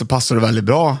 i övrigt så passar det väldigt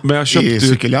bra. Men jag köpte i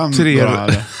cykelhjälm.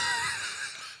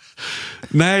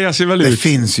 Nej, jag ser väl ut. Det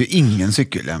finns ju ingen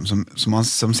cykelhjälm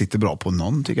som sitter bra på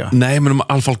någon, tycker jag. Nej, men de har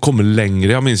i alla fall kommit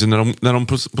längre. Jag minns ju när de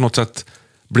på något sätt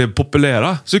blev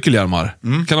populära cykelhjälmar.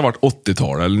 Kan det ha varit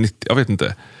 80-tal eller 90, jag vet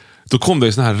inte. Då kom det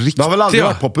ju såna här riktiga... Det har väl aldrig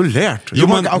varit populärt? Jo,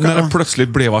 men när det plötsligt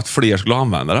blev att fler skulle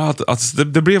använda det.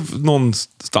 Att det blev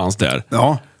någonstans där.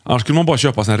 Ja. Annars skulle man bara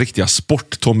köpa såna här riktiga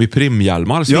sport-Tommy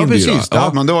Prim-hjälmar. Ja, precis.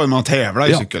 Det var ju man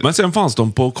tävlar i cykel. Men sen fanns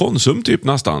de på Konsum typ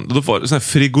nästan. Då var det sån här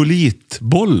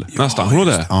frigolitboll nästan. Hör du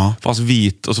det? Ja. Fanns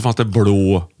vit och så fanns det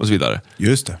blå och så vidare.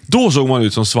 Just det. Då såg man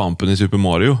ut som svampen i Super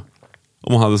Mario.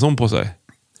 Om man hade sån på sig.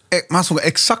 Man såg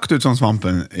exakt ut som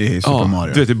svampen i Super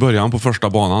Mario. Du vet, i början på första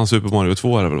banan, Super Mario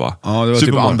 2 är det väl, va? Ja, det var Super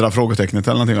typ Mario. andra frågetecknet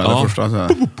eller någonting. Eller första, så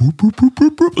här.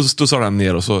 Och så står den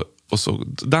ner och så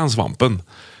den svampen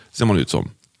ser man ut som.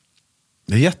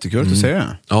 Det är jättekul att se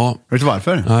det. Ja. Vet du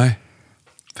varför? Nej.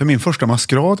 För min första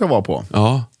maskerad jag var på,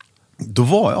 Ja. då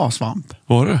var jag svamp.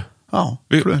 Var det? Ja,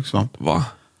 svamp. Va?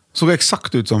 Såg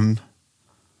exakt ut som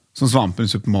svampen i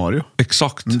Super Mario.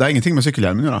 Exakt. Men det har ingenting med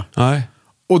cykelhjälmen att göra. Nej.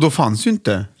 Och då fanns ju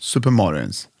inte Super Mario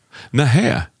ens.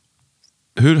 Nähä.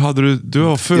 Hur hade du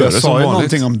var före jag som sa ju vanligt?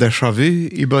 någonting om déjà vu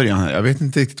i början här. Jag vet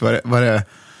inte riktigt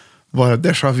vad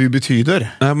déjà vu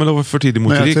betyder. Nej, men det var för tidig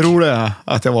motorik. Men jag tror det är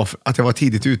att jag var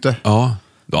tidigt ute. Ja.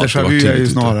 Déjà vu är ju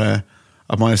snarare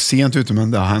att man är sent ute,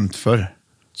 men det har hänt förr.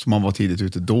 Så man var tidigt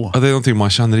ute då. Ja, det är någonting man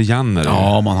känner igen. Eller?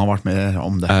 Ja, man har varit med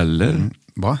om det. Eller?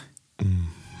 Va?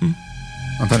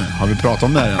 Vänta nu, har vi pratat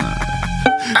om det här?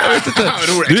 Jag vet inte.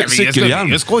 Du, cykelhjälm.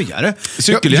 Jag skojar.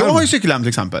 Cykelhjälm. Jag har ju cykelhjälm till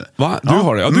exempel. Va? Du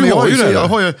har det? Ja, du har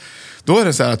ju det. Då är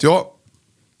det så här att jag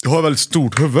har väldigt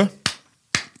stort huvud.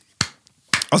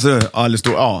 Alltså, alldeles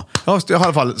stor, ja. Jag har i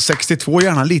alla fall 62,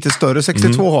 gärna lite större.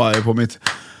 62 har jag på mitt...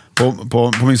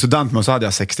 På min studentmössa så hade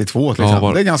jag 62 till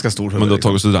exempel. Det är ganska stort huvud. Men du har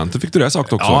tagit studenten, fick du det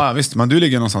sagt också? Ja, visst. Men du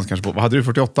ligger någonstans kanske på... Vad hade du,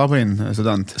 48 på din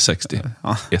student? 60.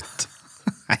 Ja. 1.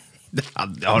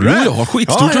 Har du det? Jag har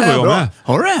skitstort huvud jag med.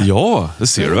 Har du det? Ja, det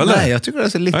ser du väl? Nej, jag tycker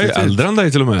det ser lite jag är äldre än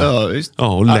dig till och med. Ja, visst. Ja,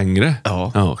 och längre.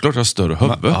 Ja. Ja, klart jag har större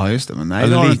huvud. Ja, just det. Men nej,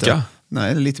 eller det har lika. inte.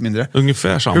 Nej, det är lite mindre.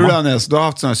 Ungefär samma. Hur den är, så du har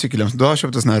haft sån här cykelhjälm. Du har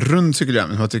köpt en sån här rund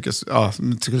cykelhjälm som jag tycker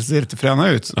ser lite fräna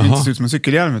ut. Inte ser ut som en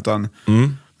cykelhjälm, utan... Vet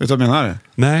du vad jag menar?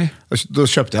 Nej. Då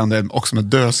köpte jag den också med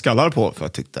dödskallar på, för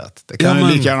jag tyckte att det kan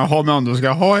jag lika gärna ha med, om du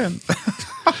ska ha en.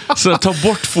 Så ta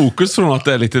bort fokus från att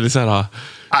det är lite så här...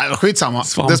 Nej, skitsamma.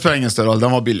 Svamp. Det spelar ingen större roll.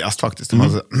 Den var billigast faktiskt.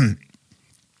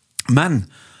 Men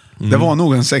det var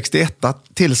nog en 61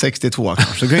 till 62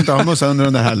 kanske. Så du kan inte ha mussa under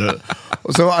den där heller.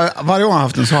 Och så varje gång jag har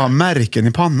haft den så har jag märken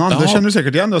i pannan. Det känner du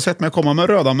säkert igen. Du har sett mig komma med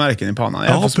röda märken i pannan.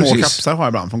 Jag har små kapsar har jag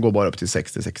ibland. Från går bara upp till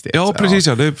 60-61. Ja, precis.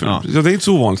 Ja. Det är inte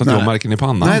så ovanligt att du har märken i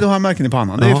pannan. Nej, då har jag märken i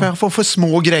pannan. Det är för att jag får för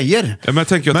små grejer. Ja, men jag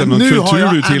tänker att det är någon kultur du tillhör.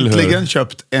 Nu har jag äntligen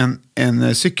köpt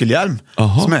en cykelhjälm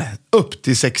som är upp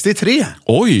till 63.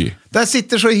 Oj! Där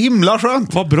sitter så himla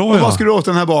skönt. Vad bra, och ja. vad ska du åt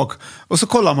den här bak? Och så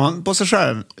kollar man på sig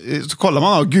själv. Så kollar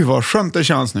man, gud vad skönt det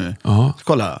känns nu. Så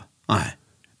kollar jag. Nej.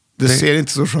 Det ser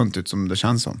inte så skönt ut som det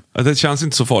känns som. Ja, det känns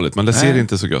inte så farligt, men det ser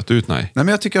inte så gött ut, nej. Nej, men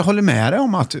jag tycker jag håller med dig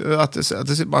om att jag har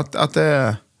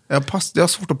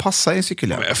svårt att passa i en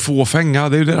cykelhjälm. Fåfänga,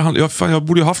 det är ju det jag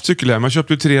borde ju haft cykelhjälm. Jag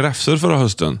köpte ju 3 räfsor förra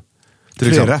hösten. 3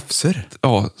 räfsor?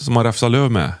 Ja, som man räfsar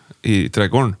löv med i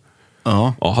trädgården.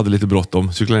 Ja, hade lite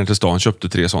bråttom. Cyklade ner till stan, köpte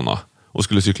 3 sådana och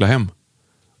skulle cykla hem.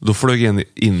 Då flög en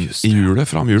in i hjulet,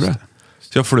 framhjulet.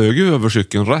 Så jag flög ju över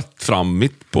cykeln rätt fram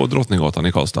mitt på Drottninggatan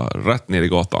i Karlstad. Rätt ner i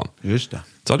gatan. Just det.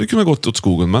 Så hade det kunnat gått åt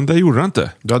skogen, men det gjorde det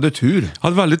inte. Du hade tur. Jag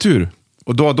hade väldigt tur.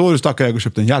 Och då du stack jag och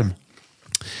köpte en hjälm.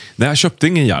 Nej, jag köpte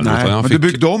ingen hjälm. Nej, men du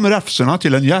byggde om räfsorna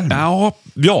till en hjälm.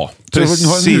 Ja,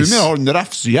 precis. Nu har du en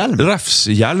räfshjälm.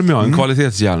 Räfshjälm, ja. En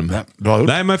kvalitetshjälm. Ja, bra gjort.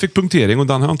 Nej, men jag fick punktering och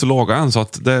den har jag inte lagat än. Så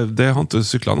att det har inte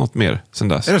cyklat något mer sen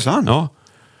dess. Är det sant? Ja.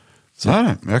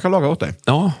 Nej, jag kan laga åt dig.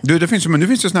 Ja. Du, nu finns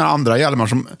ju såna här andra hjälmar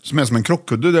som är som en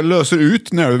krockkudde. Det löser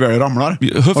ut när du väl ramlar.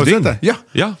 Hövding?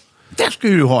 Ja. Det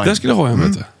skulle du ha en. Det skulle jag ha en,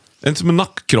 vet du. En som en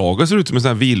nackkrage ser ut som en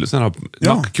sån här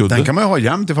nackkudde. Den kan man ju ha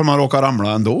jämt ifall man råkar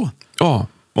ramla ändå. Ja,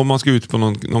 om man ska ut på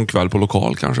någon kväll på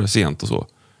lokal kanske, sent och så.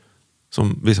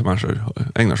 Som vissa människor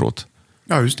ägnar sig åt.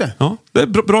 Ja, just det. Ja, det är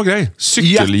bra grej.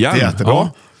 Cykelhjälm. Jättebra.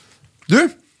 Ja. Du,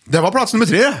 det var plats nummer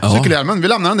 3. Ja. Cykelhjälmen. Vi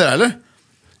lämnar den där, eller?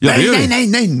 Ja,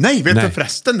 nej. Vet du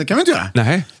förresten? Det kan vi inte göra.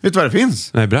 Nej. Vet du vad det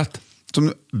finns? Nej, berätt.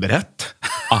 Berätt?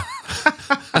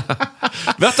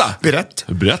 Berätta.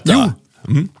 Berätta.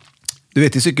 Jo. Du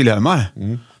vet, i cykelhjälmar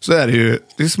så är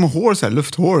det är små hål, så här,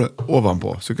 lufthål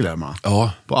ovanpå cykelhjälmarna.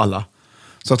 Ja. På alla.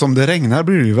 Så att om det regnar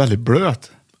blir det ju väldigt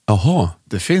blöt. Jaha.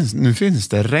 Nu finns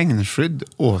det regnskydd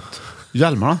åt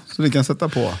hjälmarna som vi kan sätta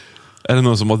på. Är det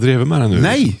någon som har drivit med det nu?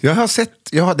 Nej, jag har sett.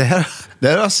 Ja, det här har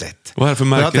jag sett. Vad är det för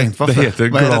märke? Jag har tänkt, det heter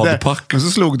Gladpack. Men så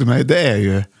slog det mig, det är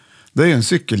ju en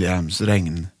cykelhjälms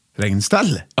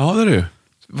regnställ. Ja, det är det.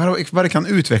 Vad det kan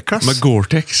utvecklas. Med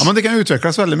Gore-Tex. Ja, men det kan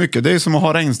utvecklas väldigt mycket. Det är som att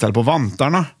ha regnställ på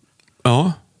vantarna.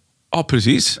 Ja. Ja,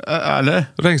 precis. Eller?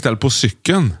 Regnställ på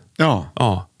cykeln. Ja.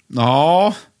 Ja.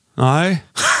 Ja. Nej.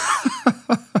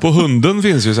 På hunden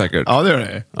finns ju säkert. Ja, det gör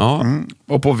det. Ja.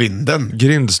 Och på vinden.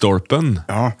 Grindstolpen.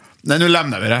 Ja. Nej, nu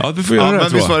lämnar vi det. Ja, vi får göra det, men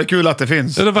tror visst jag. var det kul att det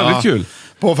finns. Det är väldigt kul.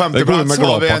 På 50 plats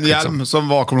har vi en hjälm liksom. som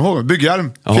var, kommer du ihåg?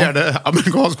 Bygghjälm. Ja. 4:e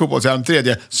amerikansk fotbollshjälm.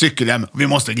 3:e cykelhjälm. Vi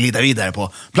måste glida vidare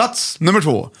på plats nummer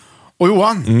 2. Och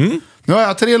Johan, nu har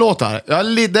jag 3 låtar. Det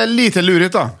är lite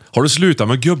lurigt då. Har du slutat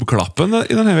med gubbklappen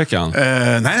i den här veckan?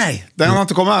 Nej. Den har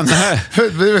inte kommit än. Nej.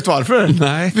 Vet du varför?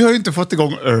 Nej. Vi har ju inte fått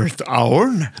igång Earth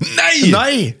Hour.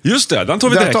 Nej! Just det, den tar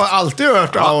vi direkt. Den tar alltid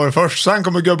Earth Hour först, sen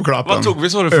kommer gubbklappen. Vad tog vi,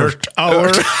 sa du först? Earth Hour.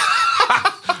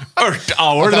 Earth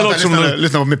Hour, det låter som...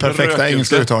 Lyssna på mitt perfekta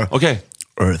engelska uttal. Okej.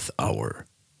 Earth Hour.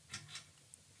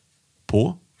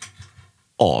 På.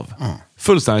 Av.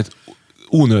 Fullständigt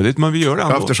onödigt, men vi gör det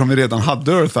ändå. Eftersom vi redan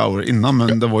hade Earth Hour innan,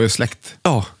 men det var ju släckt.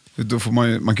 Ja. Då får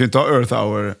man kan ju inte ha Earth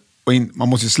Hour och man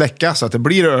måste ju släcka så att det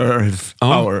blir Earth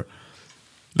Hour.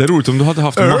 Det är roligt om du hade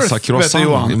haft en massa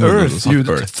croissant i munnen.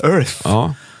 Earth.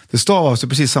 Ja. Det stavas ju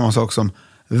precis samma sak som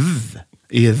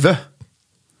i the.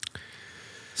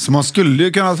 Så man skulle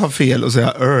ju kunna ta fel och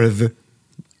säga Earth.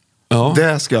 Ja.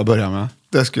 Det ska jag börja med.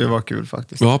 Det skulle vara kul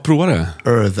faktiskt. Ja, prova det.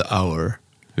 Earth Hour.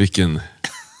 Vilken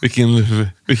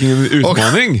utmaning. Och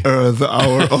Earth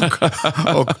Hour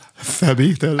och The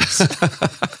Beatles.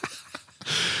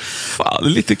 Fan, det är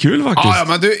lite kul faktiskt. Ja,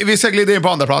 men vi ska glida in på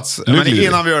andra plats. Men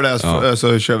innan vi gör det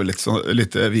så kör vi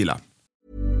lite vila.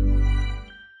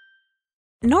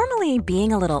 Normally,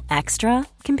 being a little extra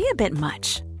can be a bit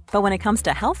much. But when it comes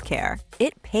to healthcare,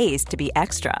 it pays to be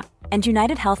extra. And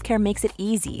United Healthcare makes it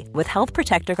easy with Health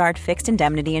Protector Guard fixed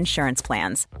indemnity insurance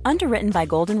plans. Underwritten by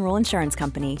Golden Rule Insurance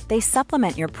Company, they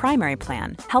supplement your primary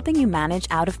plan, helping you manage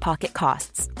out-of-pocket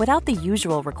costs without the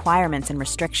usual requirements and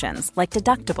restrictions like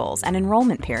deductibles and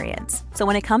enrollment periods. So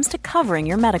when it comes to covering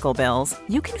your medical bills,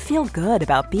 you can feel good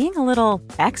about being a little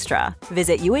extra.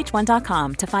 Visit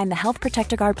uh1.com to find the Health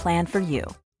Protector Guard plan for you.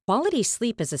 Quality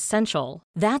sleep is essential.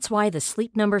 That's why the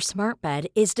Sleep Number Smart Bed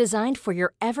is designed for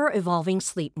your ever-evolving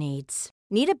sleep needs.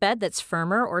 Need a bed that's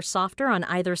firmer or softer on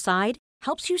either side?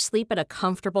 Helps you sleep at a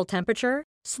comfortable temperature?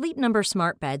 Sleep Number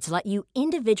Smart Beds let you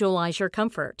individualize your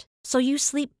comfort, so you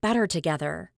sleep better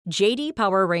together. JD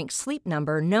Power ranks Sleep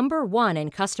Number #1 in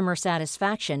customer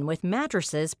satisfaction with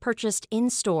mattresses purchased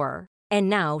in-store. And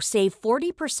now, save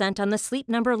 40% on the Sleep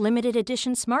Number Limited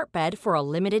Edition Smart Bed for a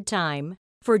limited time.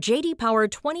 For JD Power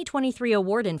 2023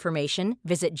 award information,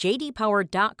 visit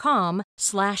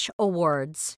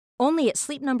jdpower.com/awards. Only at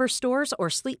Sleep Number stores or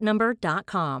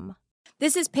sleepnumber.com.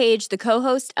 This is Paige, the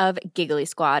co-host of Giggly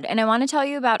Squad, and I want to tell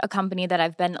you about a company that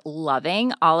I've been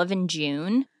loving, Olive &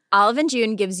 June. Olive &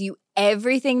 June gives you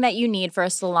everything that you need for a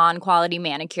salon-quality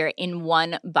manicure in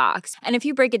one box. And if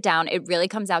you break it down, it really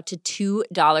comes out to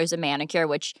 $2 a manicure,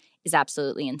 which is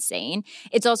absolutely insane.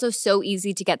 It's also so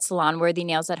easy to get salon-worthy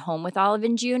nails at home with Olive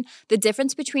 & June. The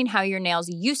difference between how your nails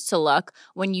used to look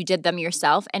when you did them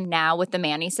yourself and now with the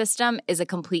Mani system is a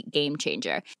complete game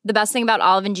changer. The best thing about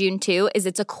Olive & June, too, is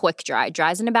it's a quick dry.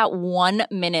 Dries in about 1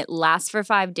 minute, lasts for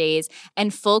 5 days,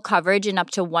 and full coverage in up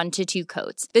to 1 to 2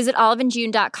 coats. Visit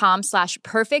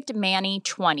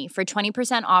oliveandjune.com/perfectmani20 for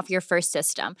 20% off your first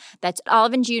system. That's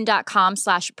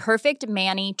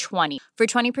oliveandjune.com/perfectmani20 for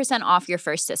 20% off your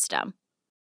first system.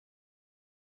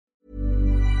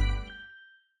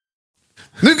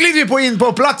 Nu glider vi in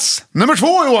på plats nummer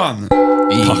 2, Johan.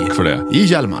 Tack för det. I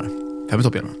Hjälmar. 5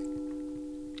 topphjälmar.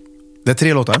 Det är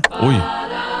 3 låtar. Oj.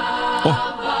 Oh.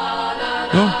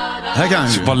 Ja. Här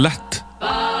kan ju. Vad lätt.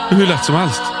 Hur lätt som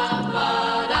helst.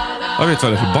 Jag vet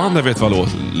vad det är för band. Jag vet vad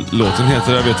låten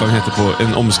heter. Jag vet vad den heter på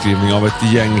en omskrivning av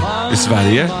ett gäng i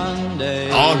Sverige.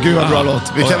 Ja, gud vad bra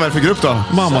låt. Vilken var det för grupp då?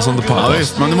 Mamas and the Papas. Ja,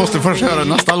 visst, men du måste först höra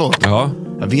nästa låt. Ja.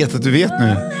 Jag vet att du vet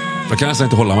nu. Jag kan nästan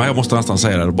inte hålla mig. Jag måste nästan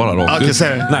säga det bara rakt. Okej,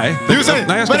 säg det. Nej. Jo, säg.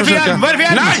 Nej, jag ska försöka. Vad är det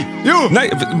för hjälm? Nej! Jo!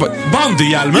 Nej,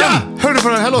 bandyhjälmen! Ja! Hör du på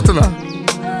den här låten då? Den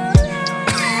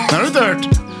har du inte hört.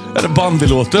 Är det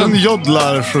bandylåten? Den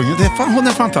joddlar sjunger. Det är fan, hon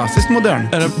är fantastiskt modern.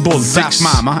 Är det Baltics? Zap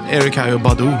Mama, Erika och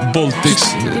Badu.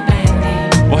 Baltics.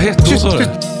 Vad heter hon, sa du?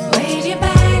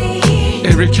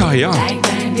 Erika. Ja.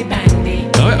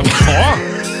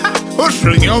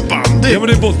 sjunger om bandy. Ja, men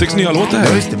det är Baltics nya låt det här.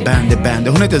 Ja, just det. Bandy.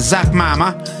 Hon heter Zack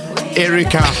Mama,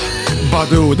 Erika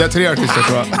Badu. Det är 3 artister,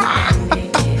 tror jag.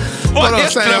 Vad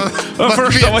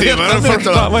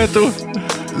heter hon?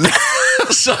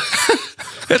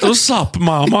 Heter hon Zapp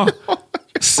Mama?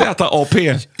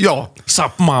 Z-A-P. Ja.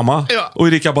 Zapp Mama. Ja. Och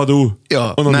Erika Badu.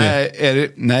 Ja. Och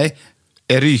Nej,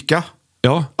 Erika.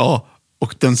 Ja. Ja.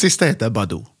 Och den sista heter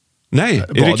Badu. Nej,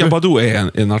 Erika Badu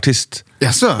är en artist.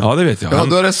 Jaså? Ja, det vet jag. Ja,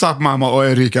 då är det Zapp Mama och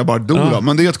Erika Badu då.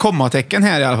 Men det är ju ett kommatecken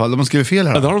här i alla fall. De har skrivit fel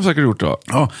här. Ja, det har de säkert gjort då.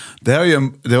 Ja, det har ju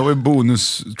en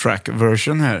bonus track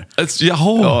version här.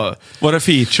 Jaha, ja. Var det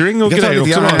featuring och grejer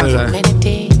också?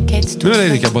 Nu är det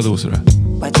Erika Badu, så det.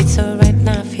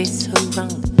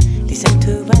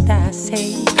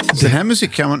 Det här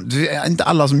musik kan man... Det är inte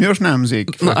alla som gör sån här musik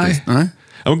faktiskt. Nej.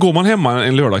 Ja, men går man hemma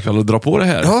en lördagkväll och drar på det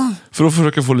här för att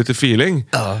försöka få lite feeling,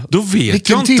 då vet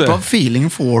vilken jag inte. Vilken typ av feeling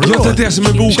får du då? Ja, det är det som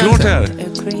är boklart här.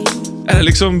 Är det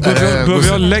liksom, behöver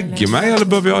jag lägga mig eller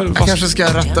behöver jag... Jag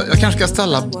kanske ska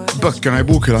ställa böckerna i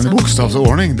bokhyllan i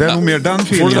bokstavsordning. Det är nog mer den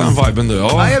feelingen. Får du den viben då?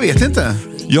 Ja. Nej, jag vet inte.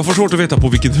 Jag får svårt att veta på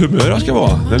vilket humör jag ska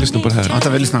vara när jag lyssnar på det här. Vänta,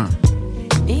 vi lyssnar.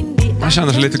 Man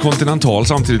känner sig lite kontinental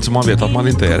samtidigt som man vet att man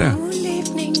inte är det.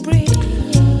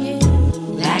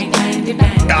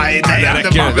 Nej,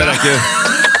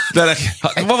 det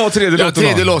räcker. Vad var tredje låten då?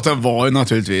 Tredje låten var ju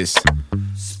naturligtvis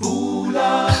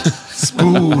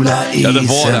Spola isen. Ja, det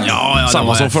var den. Ja,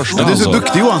 samma som första. Du är så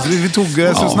duktig, Johan, så vi tog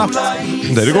så snabbt.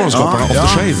 Det är det Galenskaparna After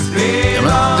Shave. Ja,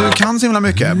 men du kan så himla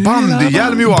mycket.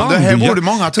 Bandyhjälm, Johan. Det här borde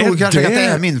många tro kanske att det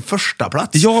är min första plats.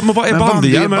 Ja, men vad är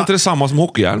bandyhjälm? Är inte det samma som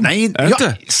hockeyhjälm? Nej, är det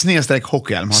inte? Snedstreck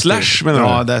hockeyhjälm. Slash menar du?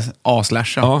 Ja, det är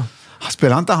A-slash. Ja.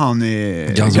 Spelar inte han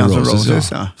i Guns N'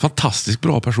 Roses? Ja. Fantastiskt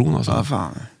bra person alltså. Ja,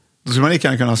 fan. Då skulle man lika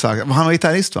gärna kunna ha sagt, han var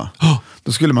gitarrist va?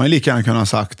 Då skulle man ju lika gärna kunna ha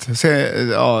sagt,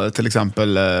 till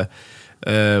exempel,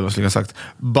 vad skulle jag ha sagt?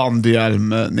 Bandyhjälm,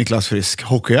 Niklas Frisk,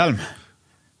 hockeyhjälm.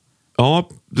 Ja,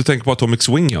 du tänker på Atomic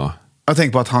Swing, ja. Jag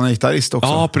tänker på att han är gitarrist också.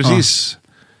 Ja, precis.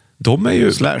 Ja.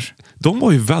 De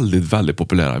var ju väldigt, väldigt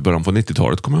populära i början på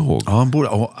 90-talet, kommer jag ihåg.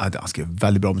 Ja, han skrev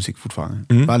väldigt bra musik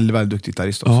fortfarande. Väldigt, väldigt duktig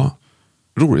gitarrist också. Ja,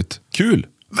 roligt. Kul.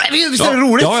 Visst är det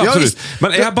roligt? Ja, absolut.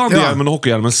 Men är bandyhjälmen och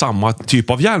hockeyhjälmen samma typ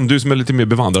av hjälm? Du som är lite mer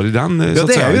bevandrad i den, så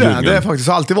att säga. Ja, det är ju det. Det har faktiskt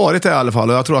alltid varit det i alla fall.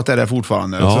 Och jag tror att det är det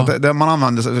fortfarande. Ja. Så att man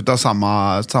använder sig av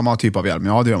samma typ av hjälm.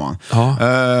 Ja, det gör man. Ja.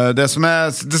 Det som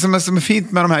är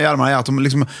fint med de här hjälmarna är att de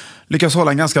liksom lyckas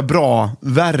hålla en ganska bra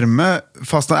värme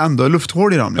fast det ändå är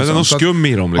lufthård i dem. Liksom. Det är någon skum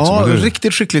i dem. Liksom, ja,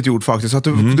 riktigt skickligt gjort faktiskt. Så att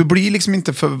du blir liksom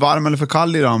inte för varm eller för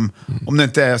kall i dem. Om det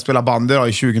inte är att spela bandy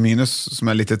i 20 minus, som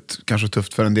är lite kanske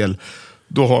tufft för en del.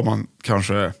 Då har man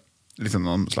kanske lite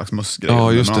någon slags muskgrej.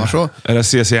 Ja, just det. Så... Är det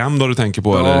CCM då du tänker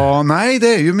på? Eller? Ja, nej,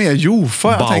 det är ju mer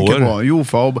Jofa jag tänker på.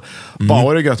 Jofa och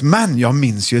Bauer är gött. Men jag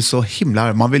minns ju så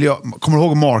himla... Kommer du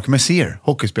ihåg Mark Messier?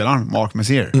 Hockeyspelaren Mark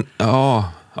Messier.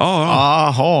 Ja.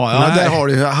 Jaha, där har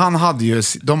du. Han hade ju...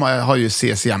 De har ju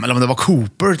CCM. Eller om det var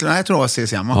Cooper. Nej, jag tror det var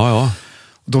CCM. Ja.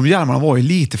 De hjälmarna var ju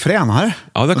lite fränare.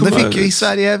 Ja, det fick ju i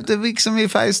Sverige. Det var liksom i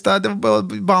Färjestad. Det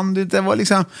var bandy. Det var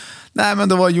liksom... Nej, men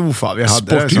det var Jofa vi hade.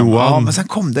 Sport-Johan. Ja, men sen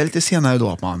kom det lite senare då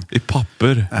att man... I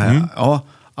papper. Ja,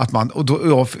 att man... Och då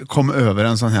jag kom över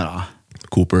en sån här...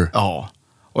 Cooper. Ja.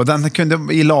 Och den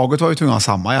kunde... I laget var ju tvungna att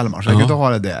ha samma hjälmar, så jag kunde ha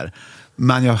det där.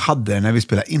 Men jag hade det när vi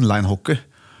spelade inline-hockey.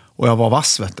 Och jag var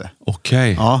vass, vet du.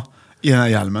 Okej. Ja, i den här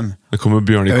hjälmen. Det kommer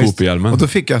Björn i Cooper-hjälmen. Och då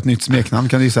fick jag ett nytt smeknamn.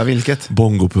 Kan du gissa vilket?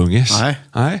 Bongopungis.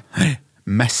 Nej.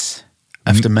 Mess.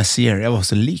 Efter Messier. Jag var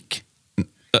så lik.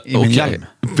 I min hjälm.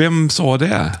 Vem sa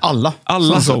det?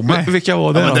 Alla såg mig. Vilka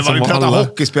var det? Ja, det var vi pratar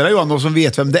hockeyspelare, Johan, de som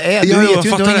vet vem det är. Du vet ju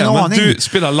inte, ingen aning. Du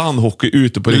spelar landhockey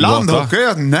ute på din gata. Landhockey?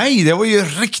 Nej, det var ju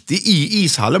riktigt i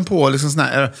ishallen på liksom sån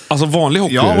här... Alltså vanlig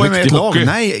hockey? Ja, var med ett lag. Hockey.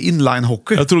 Nej,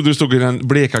 inline-hockey. Jag trodde du stod i den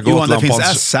bleka gatlampans... Johan, det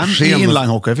finns SM i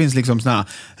inline-hockey. Det finns liksom såna här...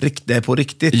 Det är på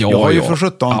riktigt. Ja, jag har ju för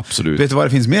 17... Absolut. Vet du vad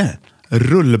det finns mer?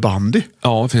 Rullbandy.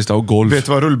 Ja, det finns det. Och golf. Vet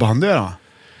du vad rullbandy är då?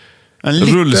 En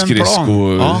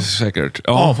rullskridsko säkert.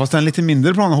 Ja, fast en lite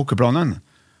mindre plan än hockeyplanen.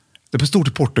 Det är på stort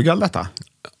i Portugal detta.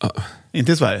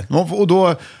 Inte i Sverige. Och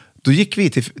då gick vi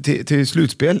till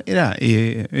slutspel i det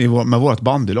här, med vårt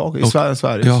bandylag i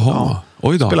Sverige. Jaha.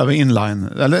 Oj då. Spelade vi inline.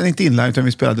 Eller inte inline, utan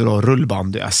vi spelade då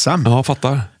rullbandy-SM. Ja,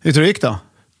 fattar. Vet du hur det gick då?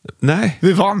 Nej.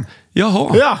 Vi vann.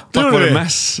 Jaha. Ja, tack vare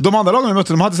Mess. De andra lagen vi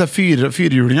mötte, de hade så här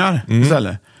fyrhjulingar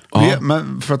istället.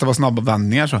 Men för att det var snabba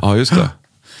vändningar så. Ja, just det.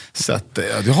 Så att,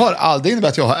 det innebär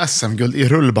att jag har SM-guld i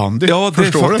rullbandy. Ja, det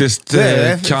är faktiskt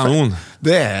kanon.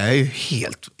 Det är ju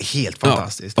helt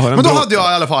fantastiskt. Ja, men då hade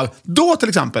jag i alla fall, till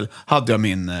exempel, hade jag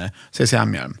min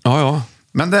CCM-hjälm. Ja.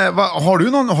 Men har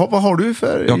du någon, vad har du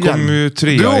för jag kom ju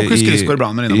 3 du åker skridskor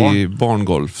ibland med dina barn. I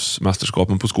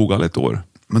barngolfsmästerskapen på Skoghall ett år.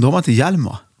 Men då har man inte hjälm,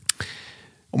 va?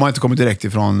 Om man inte kommer direkt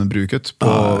ifrån bruket på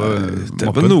det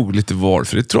var nog lite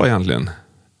valfritt, tror jag egentligen.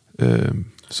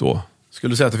 Så.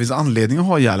 Skulle du säga att det finns anledning att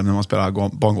ha hjälm när man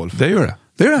spelar bangolf? Det gör det.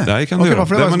 Det är det? Det kan du göra.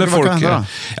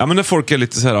 Men när folk är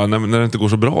lite så här, när det inte går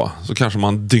så bra, så kanske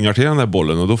man dyngar till den där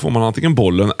bollen, och då får man antingen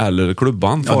bollen eller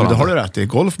klubban. Ja, det har du rätt i.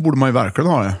 Golf borde man ju verkligen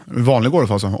ha det. Vanlig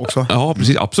golf alltså också. Ja,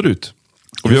 precis. Absolut.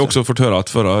 Och vi har också fått höra att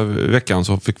förra veckan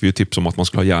så fick vi ju tips om att man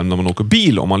ska ha hjälm när man åker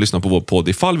bil, om man lyssnar på vår podd,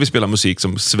 ifall vi spelar musik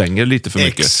som svänger lite för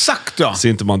mycket. Exakt, ja. Så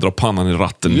inte man drar pannan i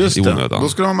ratten i onödan. Då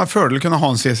skulle man med fördel kunna ha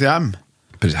en CCM.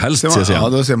 Precis, helst CCM. Ja,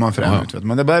 då ser man frän ut. Vet.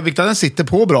 Men det är viktigt att den sitter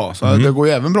på bra. Så det går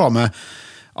ju även bra med...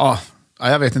 Ja,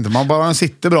 jag vet inte. Man bara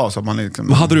sitter bra så att man liksom...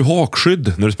 Men hade du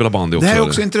hakskydd när du spelar bandy också? Det är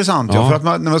också intressant. Ja. För att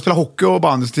när man spelar hockey och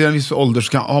bandy till en viss ålder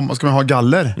ska man ha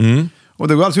galler. Och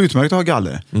det går alltså utmärkt att ha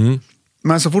galler.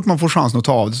 Men så fort man får chansen att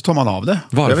ta av det så tar man av det.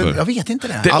 Varför? Jag vet inte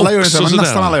det. Alla gör det, men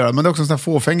nästan alla gör det. Men det är också en sån här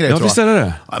fåfäng grej, tror jag. Visst är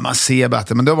det. Ja, man ser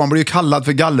bättre. Men man blir ju kallad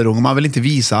för gallerunge. Man vill inte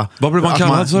visa. Vad blir man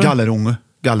kallad för? Gallerunge.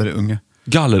 Gallerunge?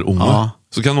 Ja.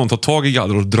 Så kan någon ta tag i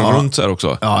galler och dra runt så här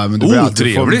också. Ja, men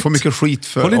du får mycket skit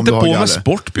för. Håll inte på med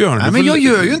sport, Björn. Nej, men jag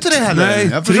gör ju inte det heller.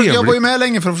 Nej, jag var ju med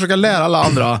länge för att försöka lära alla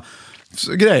andra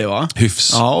grejer, va?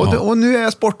 Hyfs. Ja, och nu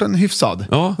är sporten hyfsad.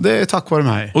 Ja. Det är tack vare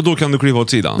mig. Och då kan du kliva åt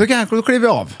sidan? Då kliver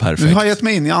jag av. Perfekt. Nu har jag gett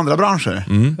mig in i andra branscher.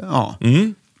 Ja.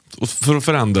 Och för att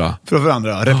förändra?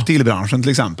 Reptilbranschen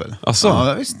till exempel. Asså?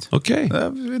 Ja, visst. Okej.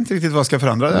 Jag vet inte riktigt vad jag ska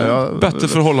förändra. Bättre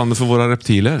förhållande för våra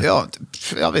reptiler? Ja,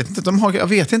 jag vet inte. Jag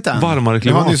vet inte än. Varmare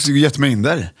klimat? Jag har nyss gett mig in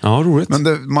där. Ja, roligt.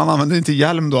 Men man använder inte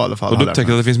hjälm då i alla fall. Och du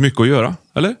upptäcker att det finns mycket att göra,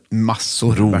 eller?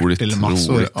 Massor.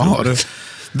 Roligt.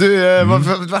 Du,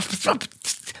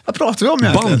 vad pratar vi om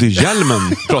egentligen?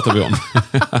 Bandyhjälmen pratar vi om.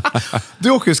 Du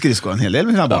åker ju skridskor en hel del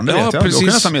med dina barn, det vet jag. Precis. Du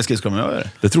åker nästan mer skridskor än jag gör.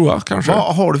 Det tror jag kanske.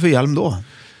 Vad har du för hjälm då?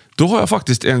 Då har jag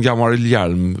faktiskt en gammal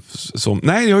hjälm som...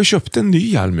 Nej, jag har ju köpt en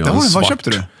ny hjälm. Vad köpte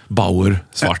du? Bauer,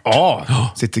 svart.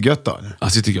 Ja, sitter gött då? Ja,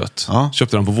 sitter gött. Ja.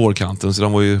 Köpte den på vårkanten, så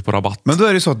den var ju på rabatt. Men då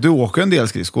är det så att du åker en del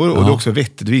skridskor, och det är också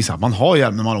vettigt att visa att man har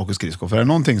hjälm när man åker skridskor. För det är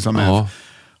någonting som är...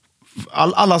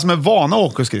 Alla som är vana att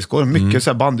åka skridskor, mycket så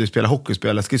här bandyspelare,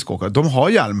 hockeyspelare, skridskåkare, de har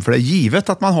hjälm, för det är givet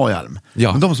att man har hjälm.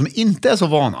 Ja. Men de som inte är så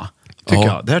vana,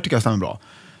 det här tycker jag stämmer bra,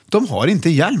 de har inte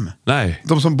hjälm. Nej.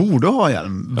 De som borde ha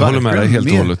hjälm. Jag håller med dig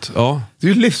helt och hållet. Ja. Det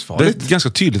är ju livsfarligt. Det är ganska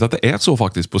tydligt att det är så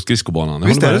faktiskt på skridskobanan.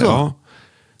 Visst är det så? Ja.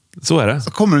 Så är det.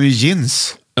 Så kommer de ju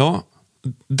jeans. Ja.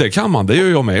 Det kan man, det gör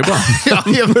jag med ibland.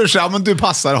 Ja, men du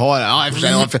passar att ha det. Ja,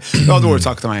 jag har dåligt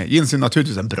sagt till mig. Jeans är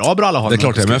naturligtvis en bra bralla att ha. Det är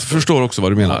klart det, men jag förstår också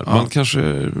vad du menar. Man kanske...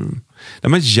 Nej,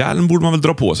 men hjälm borde man väl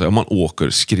dra på sig om man åker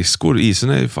skridskor. Isen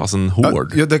är ju fasen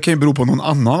hård. Ja, det kan ju bero på någon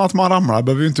annan att man ramlar. Det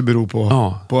behöver ju inte bero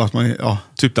på att man... Ja.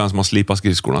 Typ den som har slipat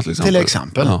skridskorna till exempel. Till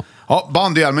exempel. Ja,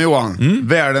 bandyhjälmen, Johan.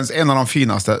 Världens en av de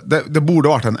finaste. Det borde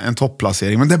varit en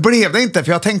topplacering, men det blev det inte,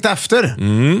 för jag tänkte efter.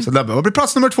 Så det blir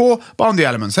plats nummer 2,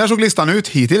 bandyhjälmen. Så här såg listan ut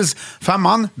hittills.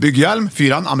 5:an, bygghjälm.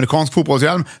 4:an, amerikansk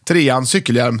fotbollshjälm. 3:an,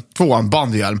 cykelhjälm. 2:an,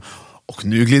 bandyhjälm. Och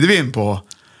nu glider vi in på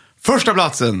första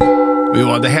platsen.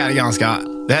 Johan, det här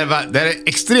är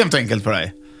extremt enkelt för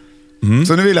dig.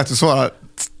 Så nu vill jag att du svarar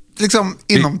liksom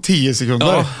inom 10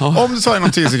 sekunder. Ja. Om du svarar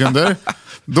inom 10 sekunder,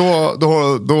 då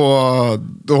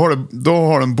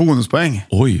har du en bonuspoäng.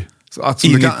 Oj. Så att,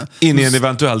 in i en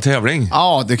eventuell tävling.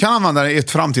 Ja, du kan använda det i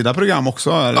ett framtida program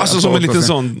också. Alltså som en liten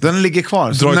sån... Den ligger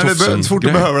kvar. Så så fort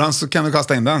du behöver den så kan du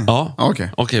kasta in den. Ja,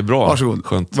 okej, bra. Varsågod.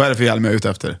 Skönt. Vad är det för hjälm jag är ute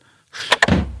efter?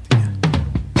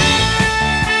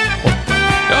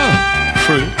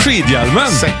 7.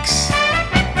 Skidhjälmen. 6.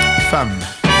 5.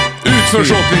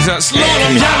 Utförsåkning.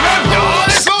 Slalomhjälmen! Ja,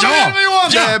 det är slalomhjälmen,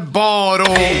 Johan! Det är bara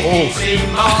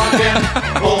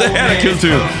Det här är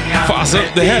kultur. Alltså,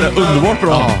 det här är underbart bra.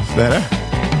 Ja, det är det.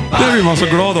 Det blir man så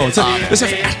glad av. Det är så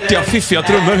ärtiga, fiffiga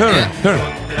trummor. Hör du?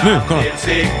 Nu, kolla.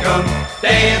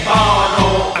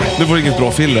 Det var inget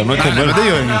bra filler, men det kommer. Nej, men det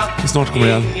gör inget. Snart kommer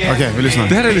det igen. Okej, vi lyssnar.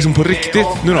 Det här är liksom på riktigt.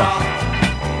 Nu då.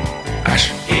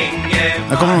 Äsch.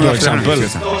 Jag kommer ihåg exempel.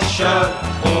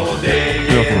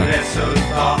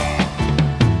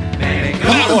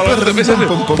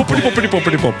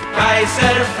 Poppity-poppity-poppity-pop.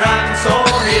 Kaiser Franz och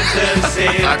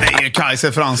det är ju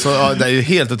Kaiser Franz och det är ju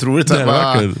helt otroligt. Det är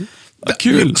verkligen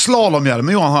kul.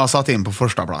 Slalomhjälmen Johan har satt in på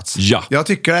första plats. Ja. Jag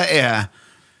tycker det är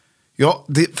Ja,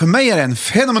 för mig är det en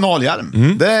fenomenal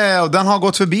hjälm. Den har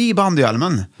gått förbi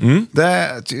bandhjälmen.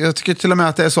 Jag tycker till och med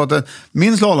att det är så att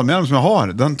min slalomhjälm som jag har,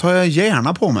 den tar jag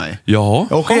gärna på mig. Ja.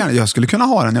 Jag skulle kunna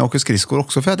ha den när jag åker skridskor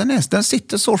också, för den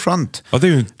sitter så skönt. Ja, det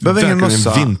är ju verkligen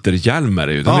en vinterhjälm är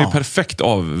det ju. Den är ju perfekt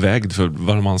avvägd för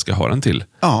vad man ska ha den till.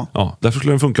 Ja, därför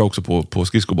skulle den funka också på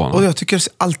skridskobanan. Och jag tycker det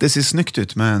alltid ser snyggt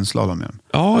ut med en slalomhjälm.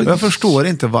 Ja, jag förstår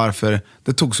inte varför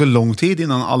det tog så lång tid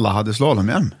innan alla hade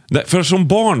slalomhjälm. Nej, för som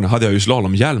barn hade jag ju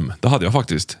slalomhjälm. Det hade jag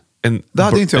faktiskt. En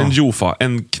Jofa,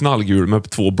 en knallgul med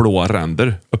 2 blåa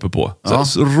ränder uppe på.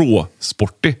 Så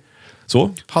råsportig.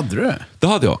 Så. Hade du det? Det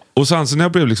hade jag. Och sen så när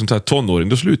jag blev liksom så här tonåring,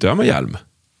 då slutade jag med hjälm.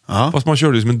 Fast man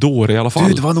körde ju som en dåre i alla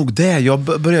fall. Det var nog det. Jag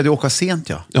började åka sent,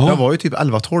 Jag var ju typ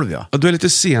 11-12, Du är lite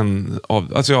sen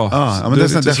av... Alltså men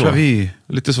det är därför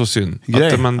lite så synd.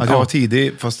 Att jag var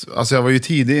tidig, fast jag var ju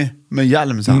tidig med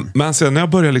hjälm sen. Men sen när jag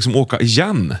började liksom åka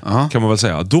igen, kan man väl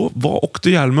säga, då åkte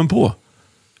hjälmen på.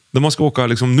 När man ska åka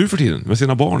liksom nu för tiden med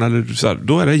sina barn, eller så här,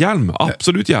 då är det hjälm.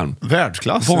 Absolut hjälm.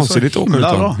 Världsklass. Vansinnigt att åka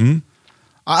utan.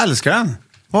 Jag älskar den.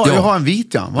 Jag har en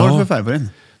vit, Vad har du för färg på den?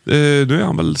 Nu är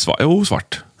han väl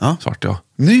svart. Svart, ja.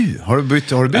 Nu? Har du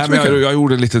bytt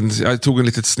mycket? Jag tog en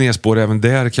litet snedspår även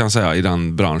där, kan jag säga, i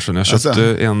den branschen. Jag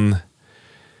köpte en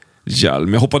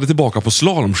hjälm. Jag hoppade tillbaka på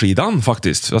slalomskidan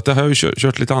faktiskt. Så att det har jag ju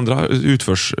kört lite andra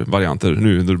utförsvarianter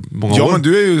nu under många år. Ja, men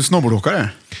du är ju snowboardåkare.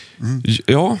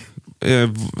 Ja,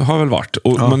 har väl varit.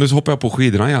 Men nu så hoppar jag på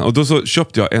skidorna igen. Och då så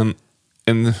köpte jag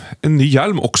en ny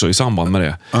hjälm också i samband med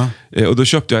det. Och då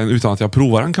köpte jag en utan att jag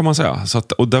provade den, kan man säga. Så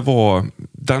att, och det var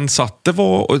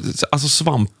alltså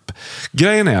svamp.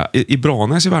 Grejen är, i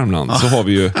Branäs i Värmland så har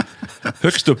vi ju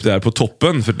högst upp där på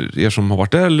toppen, för er som har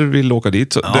varit där eller vill åka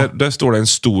dit, så där står det en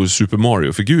stor Super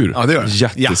Mario-figur. Ja, det gör det.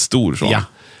 Jättestor. Så. Ja.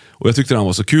 Och jag tyckte den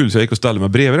var så kul, så jag gick och ställde mig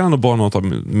bredvid den och bad någon av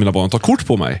mina barn ta kort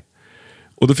på mig.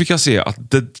 Och då fick jag se att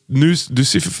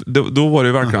då var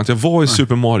det verkligen att jag var i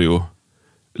Super Mario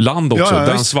land också.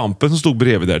 Den svampen som stod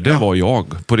bredvid där, det var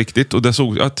jag på riktigt. Och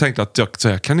jag tänkte att så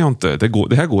här kan jag inte,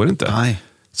 det här går inte. Nej.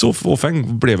 Så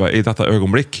fåfäng blev jag i detta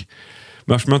ögonblick.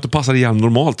 Men eftersom jag inte passade igen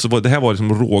normalt, så det här var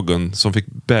liksom rågen som fick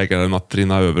bägaren att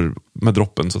rinna över med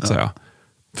droppen, så att säga.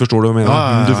 Förstår du vad jag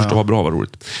menar? Du förstår vad bra, vad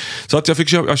roligt. Så att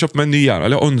jag köpte mig en ny hjälm,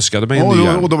 eller jag önskade mig en ny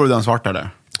hjälm. Och då var det den svarta där?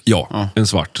 Ja, en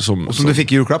svart. Som du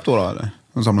fick i julklapp då, eller?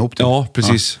 De samlade ihop det. Ja,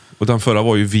 precis. Och den förra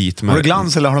var ju vit med... Har du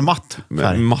glans eller har du matt?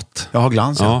 Matt. Jag har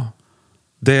glans, ja.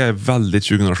 Det är väldigt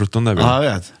 2017 där.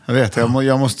 Jag vet.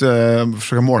 Jag måste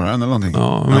försöka måla den eller någonting.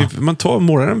 Ja, men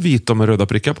måla den vit med röda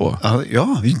prickar på.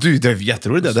 Ja, det är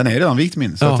jätteroligt. Den är redan vit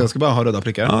min, så att jag ska bara ha röda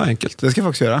prickar. Ja, enkelt. Det ska jag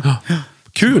faktiskt göra. Ja.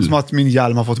 Kul! Som att min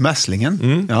hjälm har fått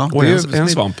mässlingen. Och en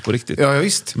svamp på riktigt. Ja,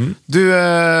 visst. Du,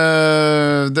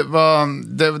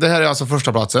 det här är alltså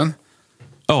första platsen.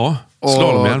 Ja,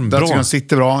 slalomhjälm. Bra. Jag tycker den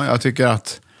sitter bra. Jag tycker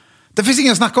att det finns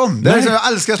ingen snack om. Jag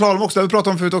älskar slalom också. Det har vi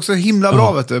pratat om förut också. Himla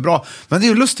bra, vet du. Bra. Men det är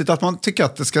ju lustigt att man tycker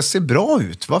att det ska se bra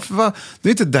ut. Varför? Det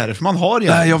är inte därför man har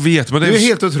hjälm. Nej, jag vet. Men det är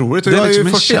helt otroligt. Och det är jag är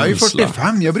liksom ju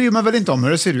 45. Jag bryr mig väl inte om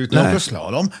hur det ser ut när jag går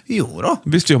slalom. Jo då.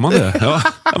 Visst gör man det. Ja,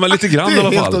 men lite grann i alla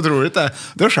fall. Det är helt otroligt det.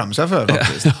 Det skäms jag för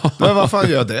faktiskt. Men vad fan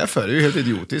gör jag det för? Det är ju helt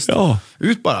idiotiskt. Ja.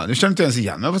 Ut bara. Nu känner inte ens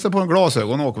igen mig. Jag får sätta på en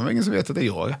glasögon och åker med ingen som vet att det är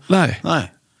jag. Nej.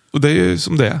 Och det är ju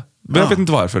som det är. Men jag vet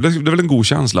inte varför. Det är väl en god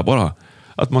känsla bara.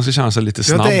 Att man ska känna sig lite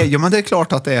snabb. Men det är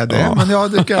klart att det är det. Ja. Men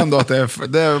jag tycker ändå att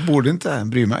det borde inte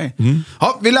bry mig.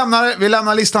 Ja, vi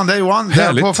lämnar listan där, Johan.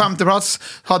 Där på 5:e plats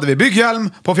hade vi bygghjälm.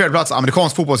 På 4:e plats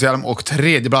amerikansk fotbollshjälm. Och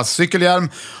 3:e plats cykelhjälm.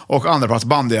 Och 2:a plats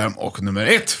bandhjälm. Och nummer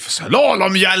 1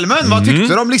 slalomhjälmen. Vad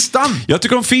tyckte du om listan? Jag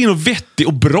tycker om fin och vettig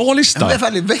och bra lista. Ja, det är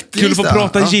väldigt vettig kul lista. Att få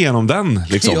prata igenom den.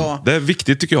 Liksom. Ja. Det är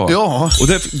viktigt tycker jag. Ja. Och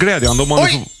det är glädjande om man...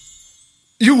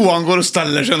 Johan går och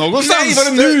ställer sig någonstans. Nej, var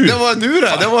det nu? Det var nu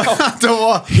det. Det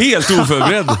var... Helt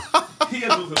oförberedd.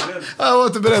 Jag var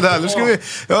inte beredd heller.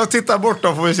 Jag tittar bort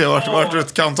då får vi se vart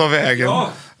det kan ta vägen.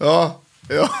 Ja.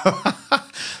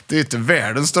 Det är inte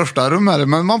världens största rum här,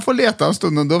 men man får leta en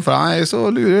stund ändå, för han är så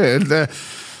lurig.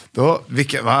 Då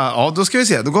ska vi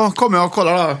se. Då kommer jag och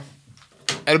kollar då.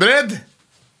 Är du beredd?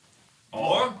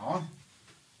 Ja.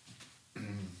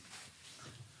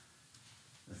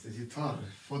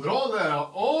 Gitarrfodral där.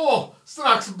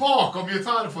 Strax bakom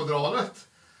gitarrfodralet.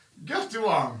 Gött,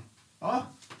 Johan. Ja,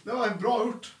 det var en bra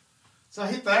gjort. Så jag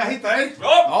hittar dig.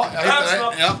 Ja, jag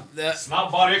hittar dig. Ja,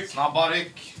 Snabba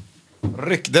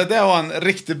ryck. Det där var en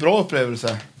riktigt bra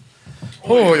upplevelse.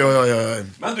 Oj.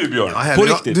 Men du Björn, på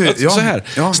riktigt. Så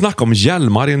här, snacka om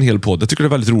hjälmar i en hel podd. Jag tycker det är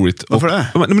väldigt roligt. Varför det?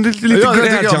 Men det är lite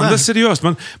glädjande, seriöst.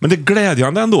 Men det är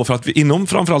glädjande ändå, för att vi inom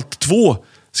framförallt 2,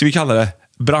 ska vi kalla det,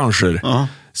 branscher.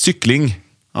 Cykling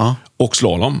och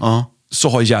slalom. Så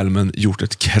har hjälmen gjort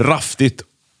ett kraftigt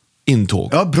intåg.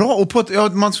 Ja, bra.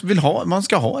 Och man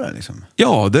ska ha det liksom.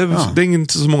 Ja, det är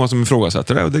inte så många som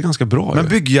ifrågasätter det. Och det är ganska bra. Men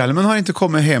bygghjälmen har inte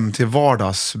kommit hem till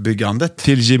vardagsbyggandet.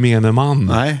 Till gemene man.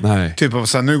 Nej. Typ av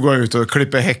så här, nu går jag ut och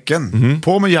klipper häcken.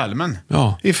 På med hjälmen.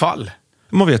 Ja. Ifall.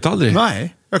 Man vet aldrig.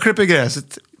 Nej, jag klipper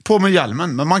gräset. På med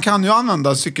hjälmen. Men man kan ju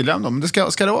använda cykelhjälm då. Men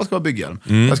ska det vara bygghjälm.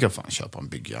 Jag ska fan köpa en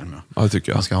bygghjälm. Ja, det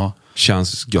tycker jag. Man ska ha.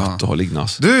 Känns gött att ha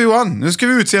lignas. Du Johan, nu ska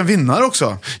vi utse en vinnare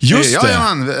också. Just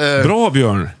det. Bra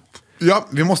Björn. Ja,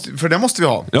 för det måste vi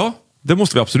ha. Ja, det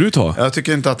måste vi absolut ha. Jag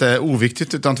tycker inte att det är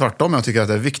oviktigt utan tvärtom. Jag tycker att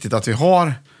det är viktigt att vi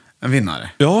har en vinnare.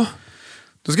 Ja.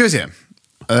 Då ska vi se.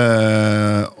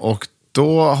 Och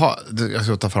då har... Jag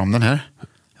ska ta fram den här.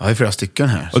 Jag har ju flera stycken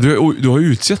här. Ja, du har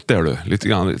utsett där du. Lite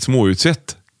grann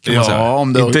småutsett. Kan man säga.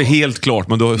 Om det... Inte helt klart,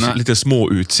 men du har lite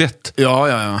småutsett.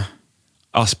 Ja.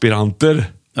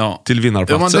 Aspiranter till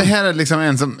vinnarplatsen. Ja, men det här är liksom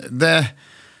en som...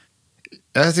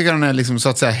 Jag tycker den är liksom så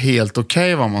att säga helt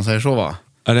okej, vad man säger så, va?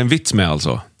 Är det en vits med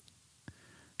alltså?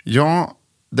 Ja,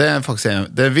 det är faktiskt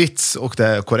det är vits och det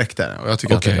är korrekt där. Och jag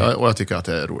tycker att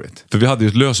det är roligt. För vi hade ju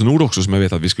ett lösenord också som jag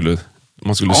vet att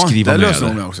man skulle skriva med. Ja, det är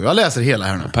lösenord också. Jag läser hela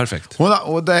här nu. Perfekt.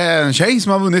 Och det är en tjej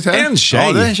som har vunnit här. En tjej?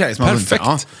 Ja, det är en tjej som har vunnit.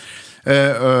 Perfekt.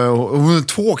 Hon har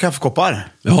 2 kaffekoppar.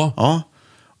 Ja.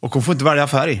 Och hon får inte välja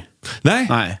färg.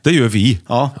 Nej. Det gör vi.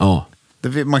 Ja.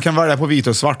 Man kan välja på vit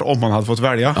och svart om man hade fått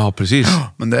välja. Ja, precis.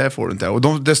 Men det får du inte.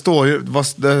 Och det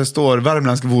står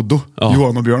värmländsk voodoo,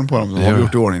 Johan och Björn på dem. De har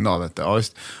gjort i ordning då, vet du. Ja,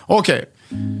 just. Okej.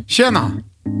 Tjena.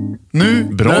 Nu.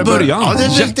 Bra början. Ja, det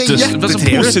är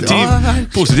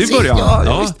jättetrevligt. Positiv början.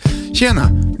 Ja. Tjena.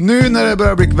 Nu när det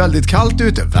börjar bli väldigt kallt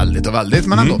ute. Väldigt,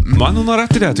 men ändå. Man har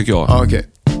rätt i det tycker jag. Ja, okej.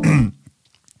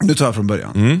 Nu tar jag från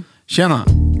början. Tjena.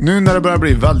 Nu när det börjar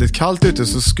bli väldigt kallt ute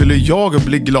så skulle jag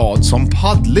bli glad som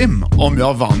paddlim om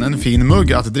jag vann en fin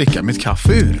mugg att dricka mitt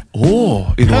kaffe ur.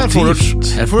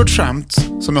 Innovativt. Här får du ett skämt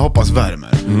som jag hoppas värmer.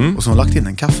 Och som har lagt in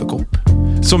en kaffekopp.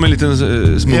 Som en liten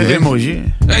smoothie.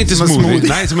 Emoji. Nej, inte smoothie.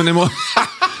 Nej, som en emoji.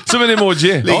 Som en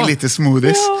emoji. Lägg lite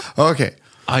smoothies. Okej.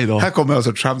 Här kommer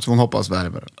alltså ett skämt som hon hoppas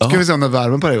värmer. Ska vi se om det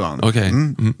värmer på dig, Johan? Okej.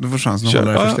 Du får chansen att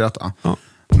hålla dig först i detta.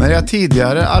 När jag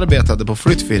tidigare arbetade på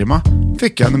flyttfirma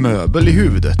fick jag en möbel i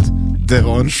huvudet. Det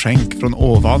var en skänk från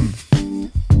ovan.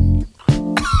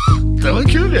 Det var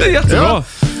kul. Det är jättebra. Ja.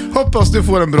 Hoppas du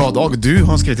får en bra dag. Du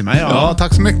har skrivit till mig. Ja,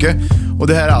 tack så mycket. Och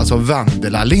det här är alltså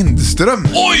Vendela Lindström.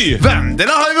 Oj!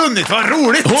 Vendela har ju vunnit. Vad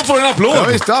roligt. Hon får en applåd. Ja,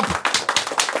 visst.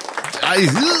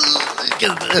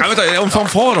 En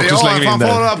fanfar också slänger vi in där.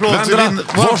 Ja, en fanfar till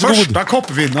vår första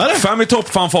koppvinnare. 5 i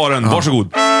topp-fanfaren.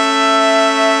 Varsågod.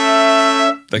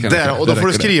 Och då får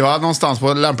du skriva någonstans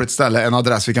på ett lämpligt ställe en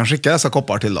adress vi kan skicka dessa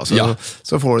koppar till då,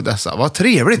 så får du dessa. Vad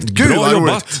trevligt, gud vad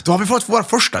roligt. Då har vi fått våra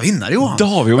första vinnare, Johan. Det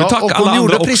har vi, och vi tackar alla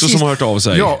andra också som har hört av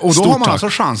sig. Ja, och då har man alltså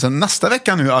chansen nästa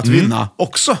vecka nu att vinna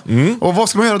också. Och vad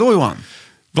ska man göra då, Johan?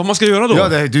 Vad man ska göra då? Ja,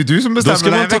 det är du som bestämmer. Då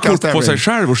ska man ta kort på sig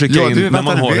själv och skicka in när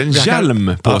man har en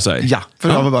hjälm på sig. Ja, för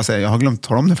jag vill bara säga, jag har glömt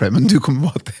tala om det för dig, men du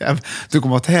kommer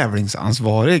vara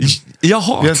tävlingsansvarig.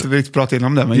 Jaha. Vi har inte riktigt pratat in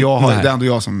om det, men det är ändå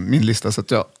jag som min lista, så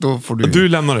att då får du... Du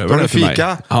lämnar över det till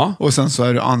mig. Och sen så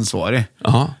är du ansvarig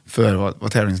för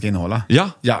vad tävlingen ska innehålla. Ja.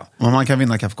 Och man kan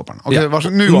vinna kaffekopparna. Okej,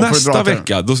 varsågod. Nu nästa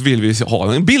vecka, då vill vi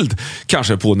ha en bild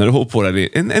kanske på när du har på dig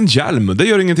en hjälm. Det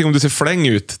gör ingenting om du ser fläng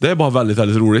ut. Det är bara väldigt,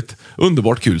 väldigt roligt.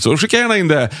 Underbart kul. Så skicka gärna in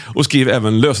det och skriv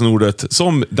även lösenordet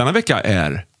som denna vecka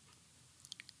är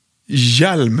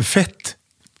hjälmfett.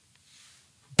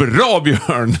 Bra,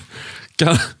 Björn!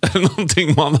 Är det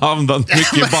någonting man har använt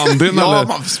mycket i bandyn? Ja, eller?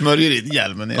 Man smörjer in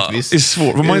hjälmen i ett visst. Det är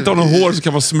svårt. Om man inte har något hår så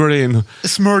kan man smörja in.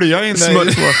 Smörja in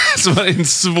det. Smörja in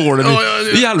svålen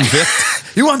i hjälmfett.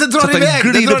 Johan, det drar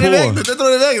iväg. Det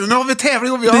drar iväg. Nu har vi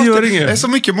tävling och vi har det är så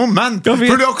mycket moment. För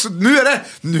det är också, nu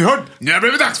har det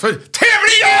blivit dags för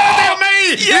tävling! Ja,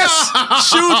 mig! Yes!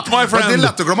 Shoot, my friend! Det är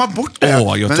lätt att glömma bort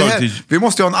det. Vi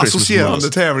måste ju ha en associerande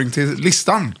tävling till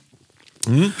listan.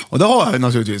 Och det har jag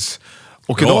naturligtvis.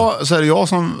 Och idag så är det jag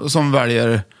som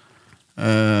väljer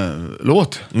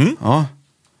låt. Ja.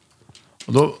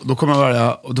 Och då kommer jag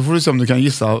välja, och då får du se om du kan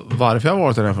gissa varför jag har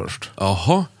valt den här först.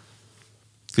 Jaha.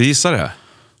 Ska jag gissa det?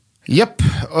 Japp.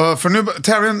 För nu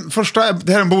tävlingen första,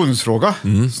 det här är en bonusfråga.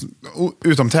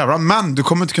 Utom tävlan. Men du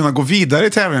kommer inte kunna gå vidare i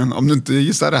tävlingen om du inte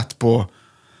gissar rätt på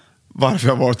varför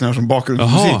jag har valt den här som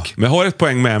bakgrundsmusik. Men jag har ett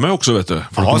poäng med mig också, vet du.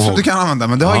 Ja, så du kan använda.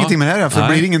 Men det har ingenting med det här. För det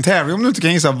blir ingen tävling om du inte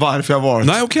kan gissa varför jag har valt.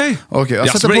 Nej, okej. Jag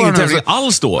sätter ingen tävling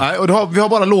alls då. Nej, och vi har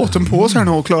bara låten på oss här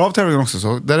nu och klarar av tävlingen också.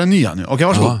 Så det är nya nu. Okej,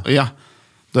 varsågod. Ja.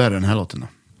 Då är det den här låten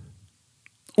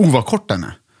då. Vad kort den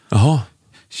är. Jaha.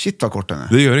 Shit vad kort den är.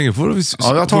 Det gör inget. Får vi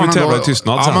tävla i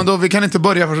tystnad sen. Men då, vi kan inte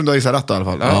börja förrän du har gissat rätt i alla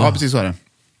fall. Ja, precis så är det.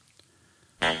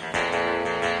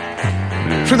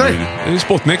 Skynda dig. Det är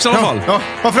Spotnix i alla fall. Ja.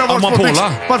 Varför har jag valt Spotnix?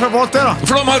 Varför har jag valt det då?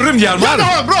 För de har rymdhjälmar.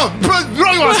 Ja, bra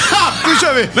Johan! Nu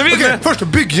kör vi! Okej, först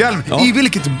bygghjälm. Ja. I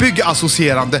vilket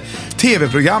byggassocierande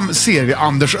tv-program ser vi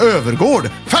Anders Övergård?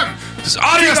 5!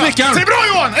 Arga snickaren! Det är bra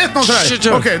Johan! 1-0 till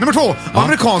dig. Okej, nummer 2. Ja.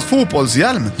 Amerikansk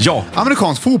fotbollshjälm. Ja.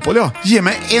 Amerikansk fotboll, ja. Ge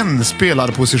mig en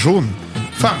spelarposition.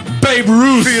 5. Babe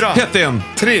Ruth 4. hette en.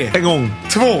 3. En gång.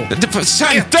 2.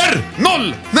 Center!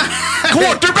 0!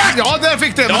 Quarterback! Ja, där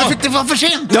fick det. Ja. Men det var för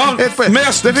sent. Ja,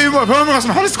 mest. Det är ju bara många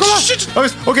som helst. Kolla! Ja,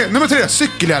 okej, nummer 3.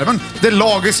 Cykelhjälmen. Det är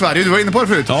lag i Sverige. Du var inne på det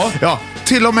förut. Ja.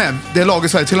 Till och med, det är lag i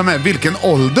Sverige. Till och med vilken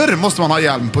ålder måste man ha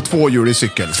hjälm på tvåhjulig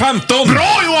cykel? 15!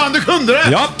 Bra Johan, du kunde det!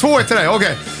 Ja. 2-1 till dig,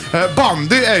 okej.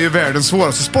 Bandy är ju världens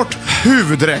svåraste sport.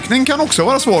 Huvudräkning kan också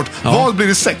vara svårt. Ja. Vad blir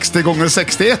det 60 gånger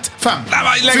 61? 5.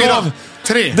 Lägg 4. Av.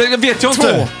 3. Det vet jag 2.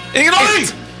 inte. Ingen aning!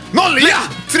 0, ja!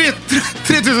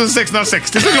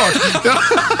 3660 såklart. Ja.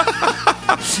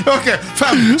 Okej,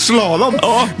 5. Slalom.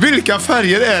 Ja. Vilka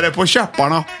färger är det på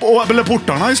käpparna eller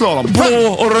portarna i slalom?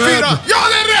 Blå och röd. 4. Ja,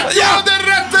 det är rätt! Ja, det är rätt!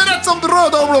 Det är rätt som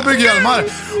röda och blå bygghjälmar.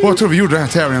 Och jag tror vi gjorde den här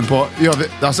tävlingen på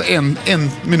alltså 1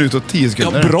 minut och 10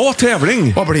 sekunder. Ja, bra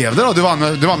tävling. Vad blev det då? Du vann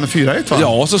med 4-1 va?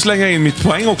 Ja, så slänger jag in mitt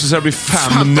poäng också så det blir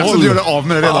 5-0. Alltså, du gör det av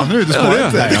med det redan nu. Du spår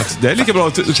inte. Nej, det är lika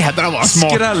bra.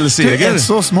 Skrällseger. Det är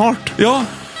så smart. Ja.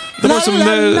 Det var ju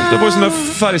som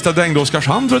när Färjestad dängde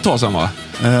Oskarshamn för ett tag sedan va?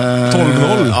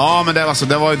 12-0. Ja, men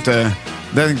det var inte...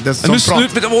 Det som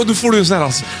nu får du en sån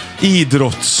här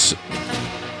idrotts...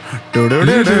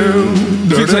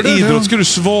 Idrott, ska du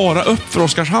svara upp för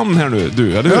Oskarshamn här nu,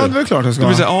 du, eller hur? Ja, det är klart jag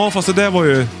ska. Ja, fast det där var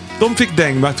ju... De fick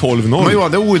däng med 12-0. Men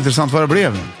Johan, det är ointressant vad det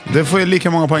blev. Det får ju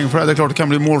lika många poäng för det. Det är klart det kan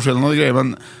bli målskillnad och grejer,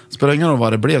 men spelar ingen roll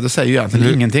vad det blev. Det säger ju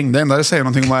egentligen ingenting. Det enda det säger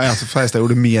någonting om att Färjestad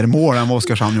gjorde mer mål än vad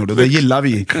Oskarshamn gjorde. Det gillar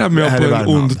vi. Krämmer jag på en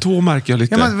ond tå märker jag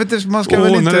lite. Ja, men vet du, man ska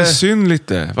väl inte... när det är synd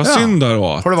lite. Vad synd där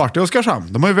var. Har du varit i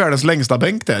Oskarshamn? De har ju världens längsta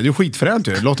bänk där. Det är ju skitfränt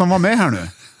ju. Låt dem vara med här nu.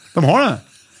 De har det.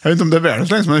 Jag vet inte om det är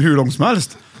världens längsta, men hur långt som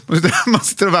helst. Man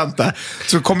sitter och väntar.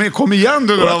 Så kom igen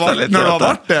du när du har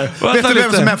varit där. Vet du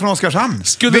vem som är från Oskarshamn?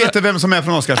 Vet du vem som är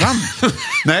från Oskarshamn?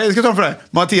 Nej, jag ska ta för det.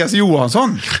 Mattias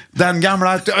Johansson. Den gamla,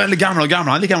 han är lika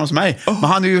gammal som mig. Men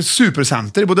han är ju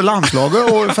supercenter i både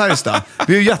landslaget och Färjestad.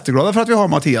 Vi är ju jätteglada för att vi har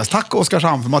Mattias. Tack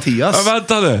Oskarshamn för Mattias. Ja,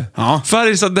 vänta nu. Ja.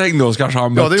 Färjestad dängde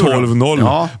Oskarshamn med 12-0.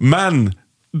 Ja. Men...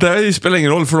 det spelar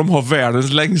ingen roll för de har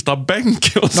världens längsta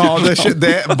bänk. Ja,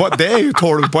 det är ju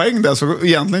 12 poäng där, så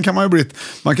egentligen kan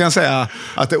man kan säga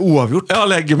att det är oavgjort. Jag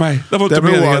lägger mig. Det var inte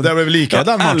meningen. Det blev lika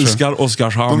den matchen. Jag älskar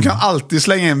Oskarshamn. De kan alltid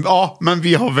slänga in, men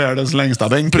vi har världens längsta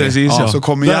bänk. Precis, ja. Så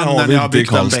kom igen när ni har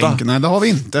byggt en bänk. Nej, det har vi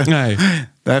inte. Nej.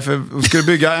 Därför ska du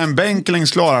bygga en bänk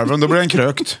längs Klarälven, då blir den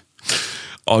krökt.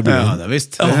 Ja, det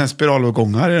visst. Det är en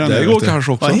spiralåtgångar i den. Det går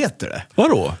kanske också. Vad heter det?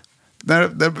 Vadå?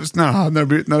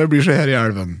 När det blir så här i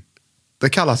älven. Det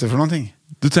kallas det för någonting.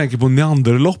 Du tänker på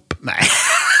neanderlopp? Nej.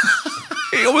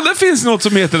 Ja, men det finns något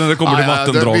som heter när det kommer till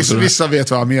vattendrag. Vissa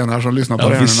vet vad jag menar som lyssnar på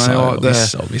det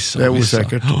här. Det är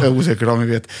osäkert. Det är osäkert om vi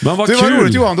vet. Men vad det kul. var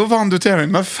roligt Johan, då vann du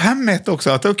tävlingen med 5-1 också.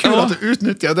 Att det var kul att du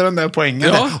utnyttjade den där poängen.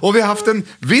 Ja. Och vi har haft en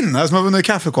vinnare som har vunnit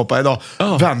kaffekoppar idag.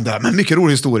 Vända, men mycket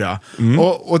rolig historia.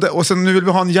 Och sen nu vill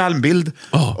vi ha en hjälmbild.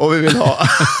 Och vi vill ha...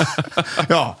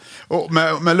 och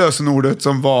med lösenordet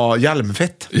som var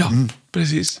hjälmfett. Ja,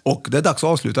 precis. Och det är dags att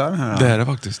avsluta den här. Det är det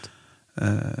faktiskt.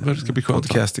 Det ska bli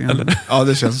skönt. Eller? Ja,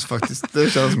 det känns faktiskt. Det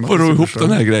känns som att får du ihop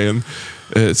den här grejen.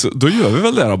 Så då gör vi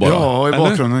väl det då bara. Ja, och i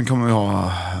bakgrunden kommer vi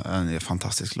ha en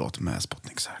fantastisk låt med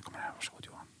Spotnix här. Kommer här, varsågod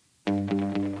Johan.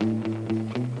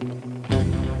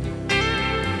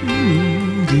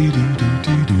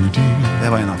 Det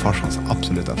var en av farsans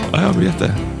absoluta fall. Ja, jag vet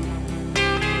det.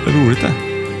 Det är roligt det.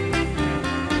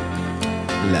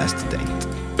 Last Date.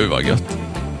 Vad gött.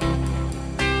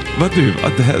 Vad du,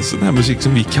 att det här är sån här musik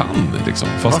som vi kan liksom.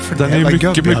 Fast varför den är ju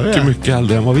mycket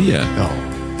äldre än vad vi är. Ja.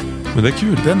 Men det är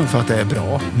kul. Det är nog för att det är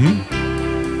bra.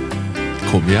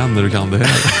 Kom igen när du kan det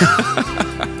här.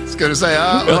 Ska du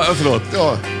säga? Ja, förlåt.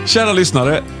 Ja. Kära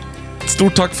lyssnare,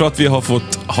 stort tack för att vi har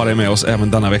fått ha dig med oss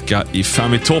även denna vecka i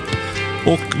Fem i topp.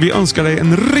 Och vi önskar dig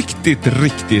en riktigt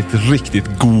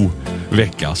god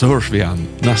vecka. Så hörs vi igen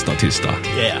nästa tisdag.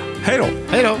 Yeah. Hej då.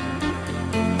 Hej då.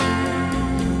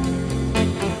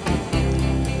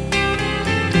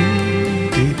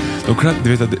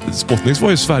 Du vet att Spotnix var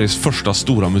ju Sveriges första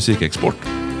stora musikexport.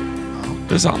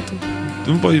 Det är sant.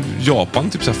 De var i Japan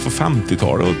typ så här för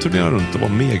 50-talet och turnerade runt och var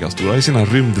megastora i sina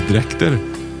rymddräkter.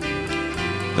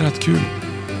 Det är rätt kul.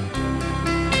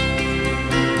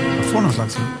 Jag får någon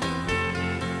slags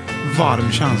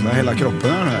varm känsla i hela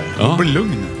kroppen här. Jag blir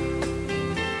lugn.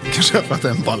 Kanske för att det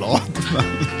är en ballad.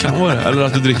 Kan vara det. Eller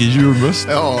att du dricker julmust.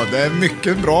 Ja, det är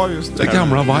mycket bra just det. Det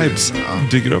gamla vibes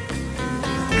dyker upp.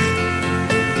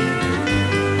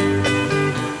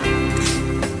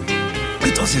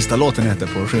 Vet du vad sista låten heter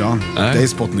på skivan? Det är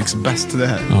Spotniks bäst det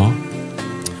här. Ja.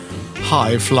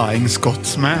 High Flying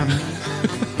Scotsman.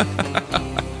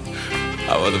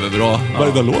 Ja, det är bra.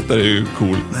 Varje låt är ju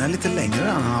cool. Den är lite längre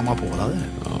än han har på det.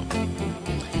 Ja.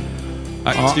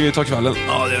 Nej, ska vi ta kvällen?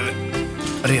 Ja, det gör vi.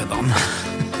 Redan.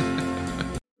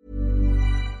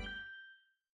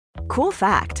 Cool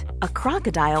fact, a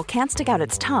crocodile can't stick out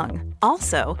its tongue.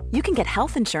 Also, you can get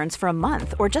health insurance for a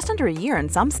month or just under a year in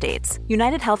some states.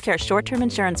 United Healthcare short-term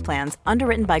insurance plans,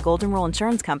 underwritten by Golden Rule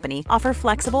Insurance Company, offer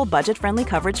flexible, budget-friendly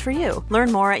coverage for you.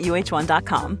 Learn more at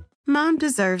uh1.com. Mom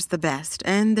deserves the best,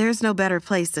 and there's no better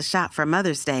place to shop for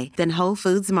Mother's Day than Whole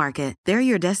Foods Market. They're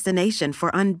your destination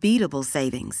for unbeatable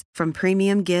savings, from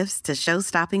premium gifts to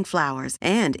show-stopping flowers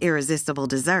and irresistible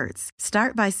desserts.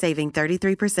 Start by saving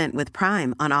 33% with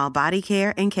Prime on all body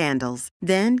care and candles.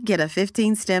 Then get a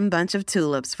 15-stem bunch of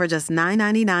tulips for just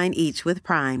 $9.99 each with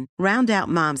Prime. Round out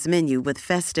Mom's menu with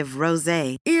festive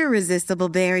rosé, irresistible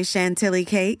berry chantilly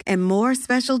cake, and more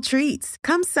special treats.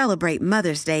 Come celebrate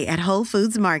Mother's Day at Whole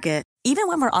Foods Market. Even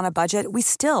when we're on a budget, we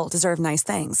still deserve nice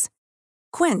things.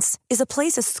 Quince is a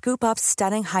place to scoop up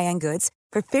stunning high-end goods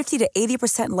for 50 to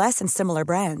 80% less than similar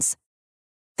brands.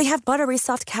 They have buttery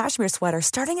soft cashmere sweaters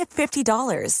starting at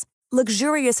 $50,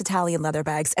 luxurious Italian leather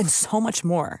bags, and so much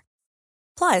more.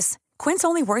 Plus, Quince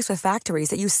only works with factories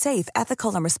that use safe,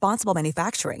 ethical, and responsible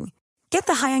manufacturing. Get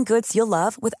the high-end goods you'll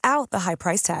love without the high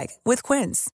price tag with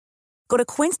Quince. Go to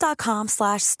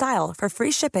quince.com/style for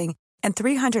free shipping and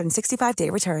 365-day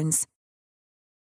returns.